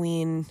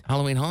Halloween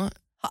Haunt?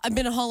 I've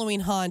been to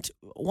Halloween Haunt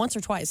once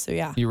or twice, so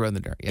yeah. You rode in the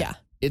dark, yeah.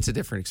 It's a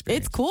different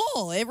experience. It's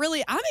cool.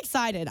 I'm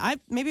excited.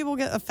 Maybe we'll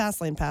get a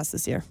fast lane pass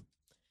this year.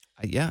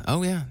 Yeah.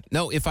 Oh, yeah.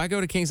 No, if I go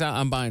to Kings Island,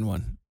 I'm buying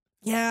one.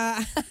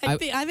 Yeah. I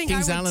think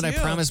Kings I would Island, too.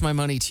 I promise my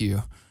money to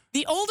you.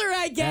 The older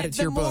I get,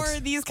 the more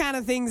these kind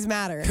of things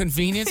matter.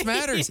 Convenience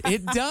matters.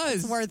 It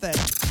does. It's worth it.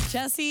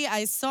 Jesse,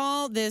 I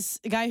saw this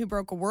guy who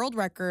broke a world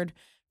record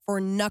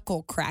for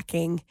knuckle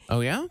cracking.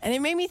 Oh, yeah? And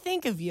it made me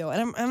think of you.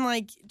 And I'm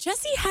like,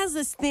 Jesse has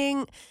this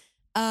thing.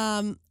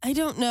 I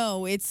don't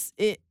know.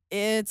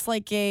 It's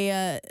like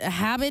a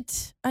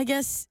habit, I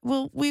guess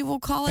we will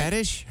call it.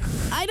 Fetish?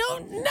 I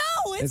don't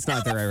know. It's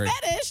not the right word.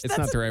 Fetish. It's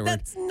not the right word.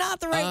 That's not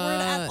the right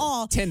word at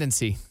all.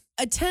 Tendency.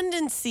 A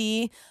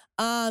tendency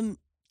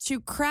to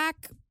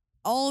crack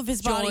all of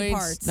his body Joints,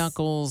 parts.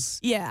 Knuckles.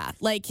 Yeah,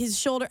 like his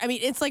shoulder. I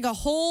mean, it's like a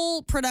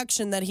whole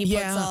production that he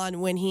puts on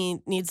when he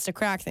needs to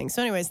crack things.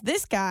 So anyways,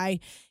 this guy,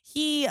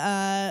 he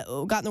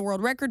got in the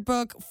world record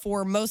book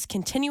for most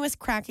continuous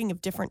cracking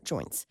of different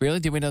joints. Really?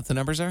 Do we know what the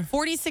numbers are?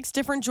 46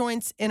 different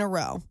joints in a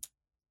row.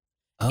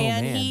 Oh,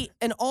 and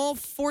man. all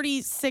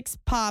 46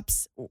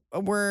 pops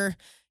were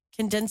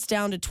condensed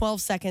down to 12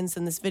 seconds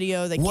in this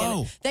video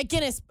that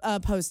Guinness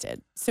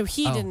posted. So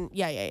he didn't.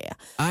 Yeah.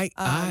 I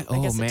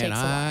guess it takes a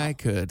while. I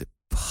could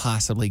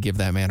possibly give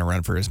that man a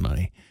run for his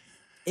money.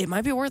 It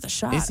might be worth a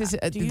shot.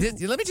 Let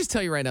me just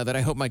tell you right now that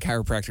I hope my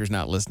chiropractor is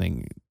not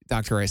listening.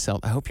 Dr. Eisel,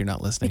 I hope you're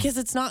not listening. Because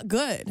it's not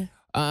good.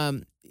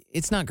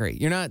 It's not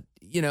great. You're not,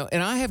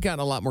 and I have gotten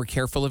a lot more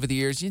careful over the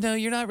years.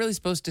 You're not really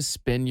supposed to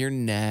spin your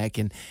neck.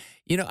 And,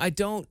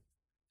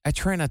 I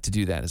try not to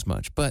do that as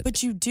much.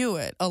 But you do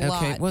it a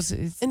lot. Okay. Well,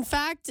 in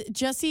fact,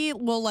 Jesse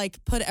will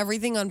put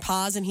everything on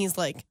pause and he's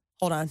like,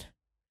 hold on.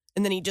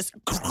 And then he just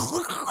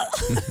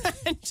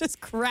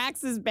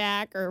cracks his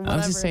back or whatever.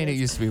 I'm just saying it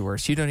used to be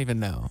worse. You don't even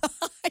know.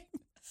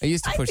 I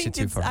used to push it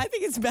too far. I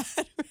think it's bad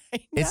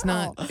right now. It's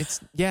not.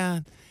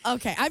 Yeah.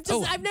 Okay.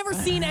 I've never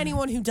seen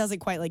anyone who does it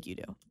quite like you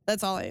do.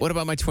 That's all I. What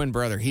about my twin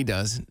brother? He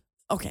does.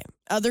 Okay.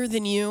 Other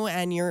than you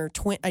and your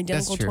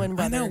identical twin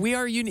brother. I know. We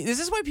are unique. Is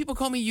this why people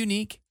call me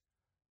unique?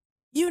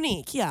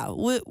 Unique. Yeah.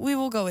 We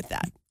will go with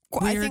that.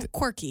 Weird. I think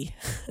quirky.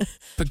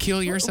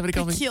 Peculiar. Somebody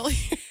called me. Peculiar.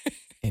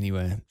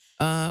 Anyway.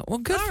 Well,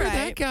 good for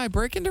that guy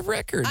breaking the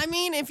record. I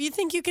mean, if you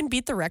think you can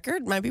beat the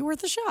record, it might be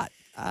worth a shot.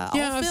 Now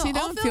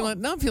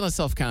I'm feeling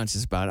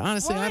self-conscious about it.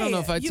 Honestly, Why? I don't know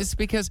if just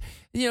because,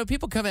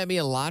 people come at me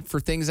a lot for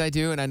things I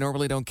do and I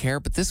normally don't care.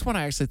 But this one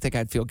I actually think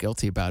I'd feel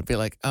guilty about. I'd be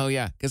like, oh,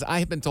 yeah, because I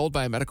have been told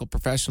by a medical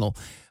professional,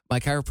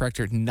 my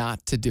chiropractor,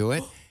 not to do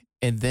it.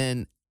 And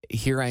then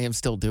here I am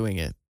still doing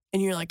it.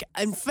 And you're like,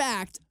 in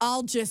fact,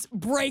 I'll just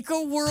break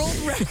a world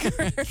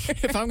record.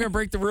 If I'm going to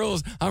break the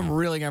rules, I'm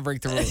really going to break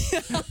the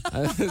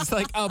rules. It's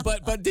like,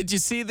 but did you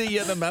see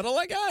the medal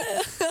I got?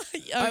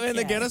 Okay. I'm in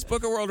the Guinness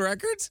Book of World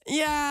Records?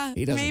 Yeah.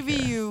 Maybe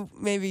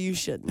you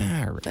shouldn't.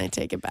 All right. I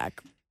take it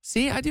back.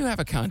 See, I do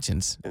have a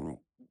conscience.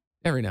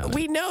 Every now and then.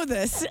 We know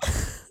this.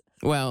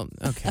 Well,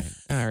 okay.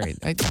 All right.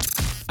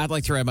 I'd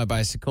like to ride my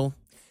bicycle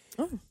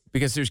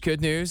because there's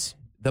good news.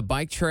 The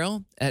bike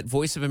trail at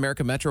Voice of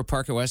America Metro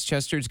Park in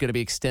Westchester is going to be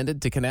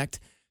extended to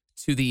connect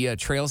to the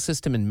trail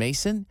system in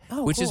Mason,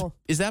 which cool.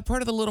 is that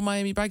part of the Little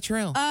Miami Bike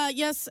Trail?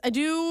 Yes, I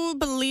do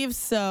believe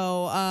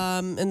so.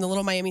 In the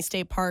Little Miami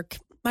State Park.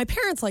 My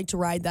parents like to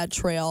ride that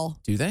trail.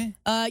 Do they?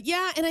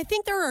 Yeah, and I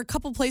think there are a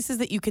couple places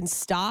that you can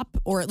stop,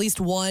 or at least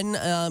one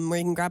where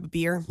you can grab a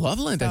beer.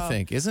 Loveland, I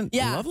think, isn't?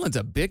 Yeah. Loveland's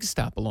a big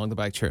stop along the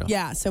bike trail.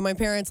 Yeah, so my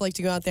parents like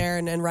to go out there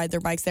and ride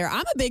their bikes there.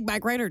 I'm a big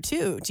bike rider,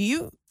 too. Do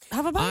you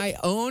have a bike? I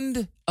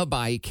owned a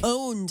bike.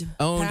 Owned.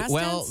 Past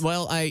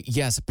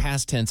tense?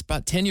 Past tense.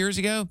 About 10 years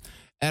ago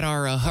at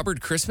our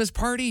Hubbard Christmas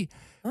party,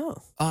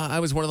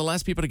 I was one of the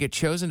last people to get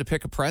chosen to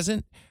pick a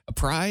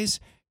prize.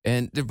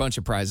 And there are a bunch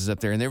of prizes up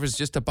there. And there was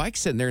just a bike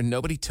sitting there and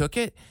nobody took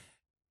it.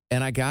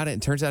 And I got it.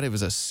 And it turns out it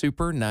was a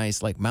super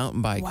nice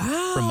mountain bike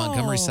from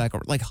Montgomery Cycle,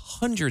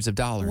 hundreds of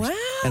dollars. Wow.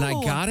 And I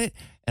got it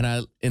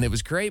and it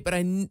was great. But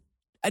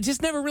I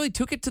just never really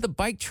took it to the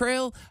bike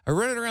trail. I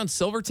rode it around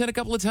Silverton a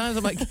couple of times.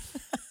 I'm like,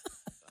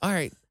 all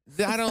right,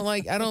 I don't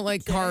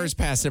like cars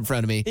passing in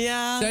front of me.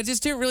 Yeah. So I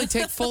just didn't really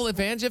take full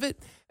advantage of it.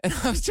 And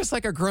I was just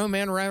like a grown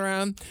man riding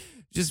around.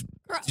 Just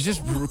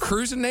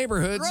cruising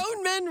neighborhoods.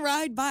 Grown men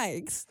ride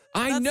bikes.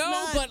 I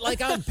know, but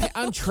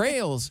on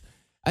trails.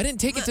 I didn't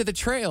take it to the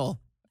trail.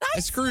 I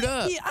screwed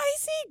up. I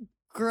see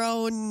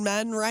grown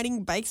men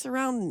riding bikes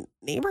around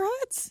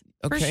neighborhoods.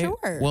 Okay. For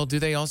sure. Well, do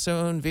they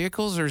also own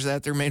vehicles, or is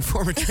that their main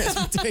form of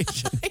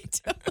transportation? I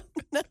don't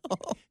know.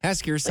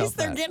 Ask yourself At least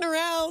they're getting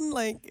around.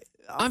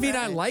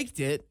 I liked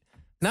it.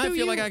 Now I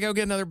feel like I go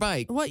get another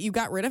bike. What, you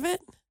got rid of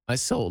it? I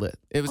sold it.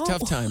 It was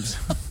tough times.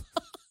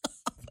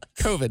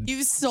 COVID.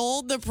 You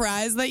sold the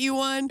prize that you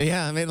won?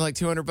 Yeah, I made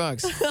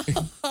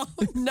 $200. Oh,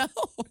 no.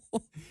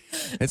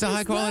 It's a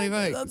high quality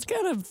bike. That's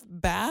kind of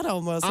bad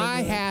almost.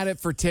 I had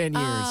it for 10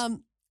 years.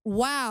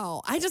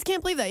 Wow. I just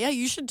can't believe that. Yeah,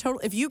 you should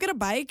totally. If you get a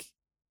bike,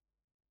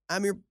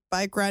 I'm your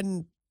bike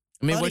riding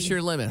buddy. What's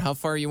your limit? How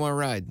far you want to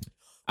ride?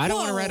 I don't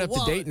want to ride up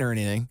to Dayton or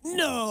anything.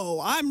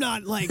 No, I'm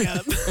not like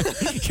a...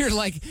 You're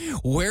like,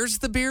 where's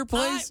the beer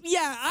place?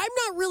 Yeah, I'm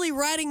not really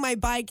riding my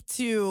bike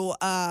to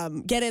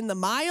get in the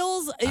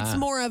miles. It's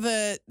more of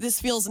this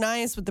feels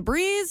nice with the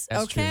breeze.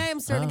 That's okay, true. I'm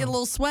starting to get a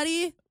little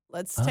sweaty.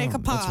 Let's take a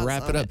pause. Let's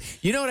wrap it up.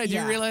 You know what I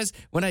do realize?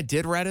 When I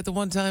did ride it the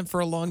one time for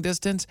a long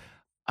distance,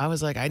 I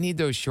was like, I need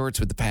those shorts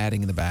with the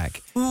padding in the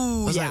back.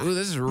 Ooh, I was like, ooh,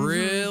 this is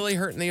really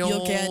hurting the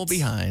old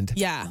behind.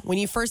 Yeah, when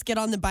you first get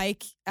on the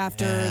bike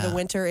after the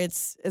winter,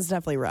 it's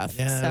definitely rough.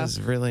 Yeah, it's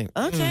really...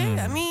 Okay,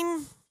 I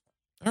mean...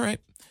 All right.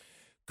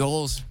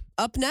 Goals.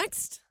 Up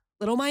next,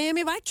 Little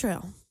Miami Bike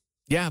Trail.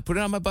 Yeah, put it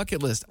on my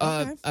bucket list.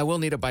 Okay. I will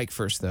need a bike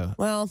first, though.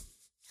 Well...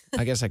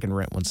 I guess I can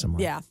rent one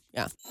somewhere.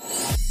 Yeah.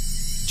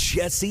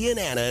 Jesse and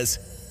Anna's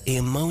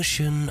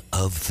Emotion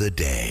of the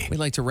Day. We'd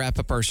like to wrap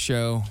up our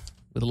show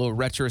with a little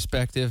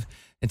retrospective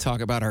and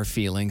talk about our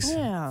feelings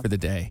for the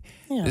day.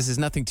 Yeah. This is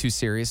nothing too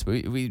serious.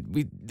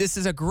 This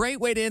is a great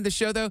way to end the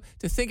show, though,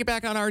 to think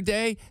back on our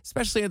day,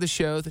 especially on the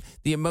show,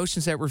 the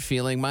emotions that we're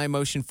feeling. My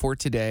emotion for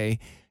today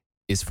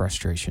is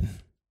frustration.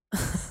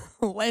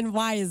 And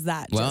why is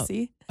that,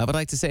 Jesse? I would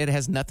like to say it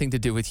has nothing to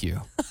do with you.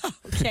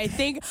 Okay. Okay,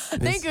 thank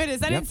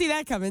goodness. I didn't see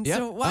that coming. Yep.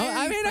 So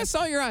why? I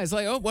saw your eyes.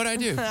 Like, what'd I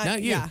do?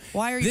 Not you. Yeah.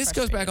 Why are you? This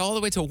goes back all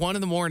the way to 1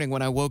 a.m.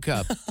 when I woke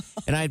up,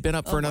 and I had been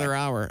up for another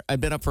hour. I'd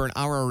been up for an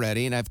hour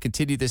already, and I've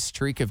continued this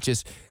streak of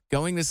just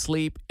going to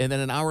sleep, and then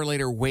an hour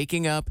later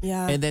waking up,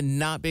 and then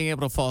not being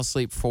able to fall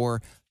asleep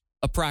for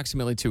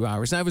approximately 2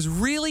 hours. And I was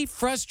really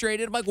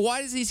frustrated. I'm like,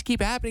 why does these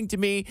keep happening to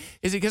me?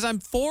 Is it because I'm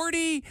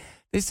 40?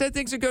 They said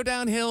things would go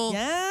downhill.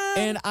 Yeah.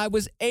 And I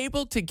was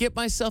able to get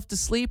myself to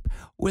sleep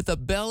with a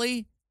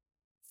belly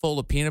full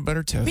of peanut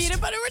butter toast.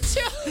 Peanut butter with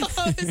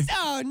toast.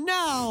 Oh,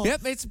 no.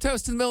 Yep, made some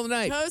toast in the middle of the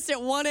night. Toast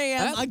at 1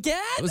 a.m.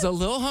 again? I was a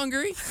little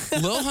hungry.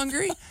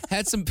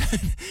 Had some.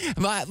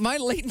 My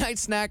late night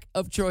snack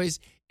of choice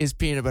is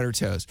peanut butter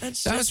toast.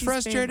 That's I was Jesse's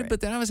frustrated, favorite. but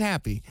then I was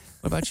happy.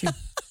 What about you?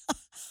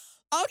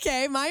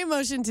 Okay, my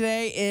emotion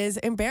today is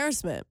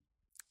embarrassment.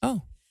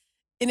 Oh.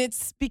 And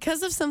it's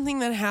because of something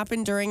that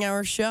happened during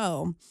our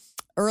show.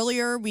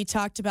 Earlier, we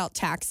talked about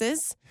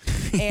taxes,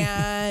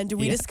 and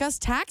we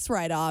discussed tax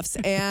write-offs,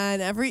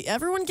 and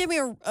everyone gave me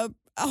a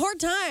hard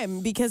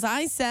time because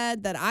I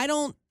said that I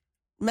don't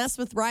mess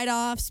with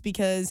write-offs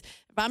because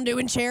if I'm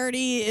doing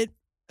charity, it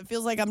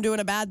feels like I'm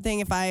doing a bad thing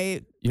if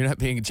You're not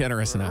being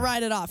generous enough.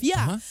 Write it off.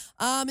 Yeah.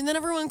 And then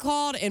everyone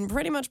called and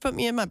pretty much put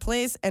me in my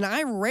place, and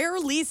I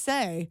rarely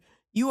say,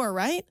 "You are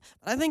right."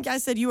 I think I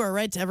said "you are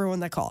right" to everyone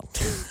that called.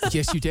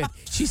 Yes, you did.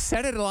 She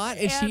said it a lot,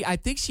 and I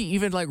think she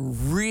even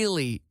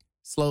really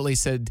slowly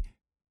said,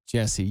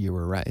 "Jesse, you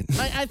were right."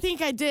 I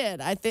think I did.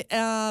 I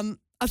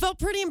felt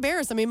pretty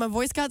embarrassed. I mean, my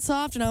voice got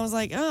soft, and I was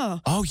like, "Oh."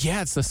 Oh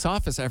yeah, it's the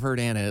softest I've heard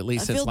Anna at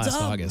least since last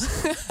August.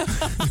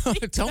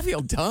 Don't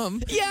feel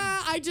dumb.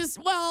 Yeah, I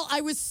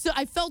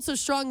felt so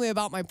strongly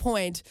about my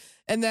point,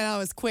 and then I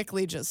was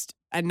quickly just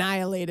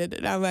annihilated,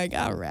 and I'm like,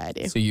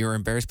 "Alrighty." So you're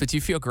embarrassed, but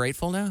you feel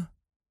grateful now?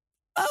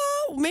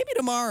 Oh, maybe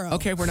tomorrow.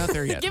 Okay, we're not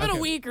there yet. Give it a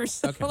week or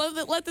so. Okay.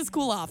 Let this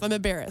cool off. I'm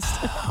embarrassed.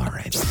 All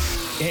right.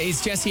 Hey,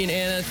 it's Jesse and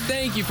Anna.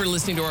 Thank you for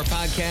listening to our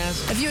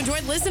podcast. If you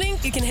enjoyed listening,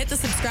 you can hit the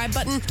subscribe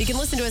button. You can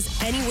listen to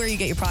us anywhere you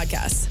get your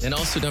podcasts. And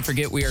also, don't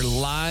forget, we are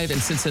live in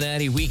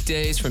Cincinnati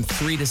weekdays from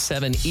 3 to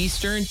 7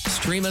 Eastern.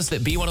 Stream us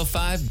at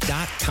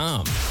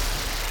B105.com.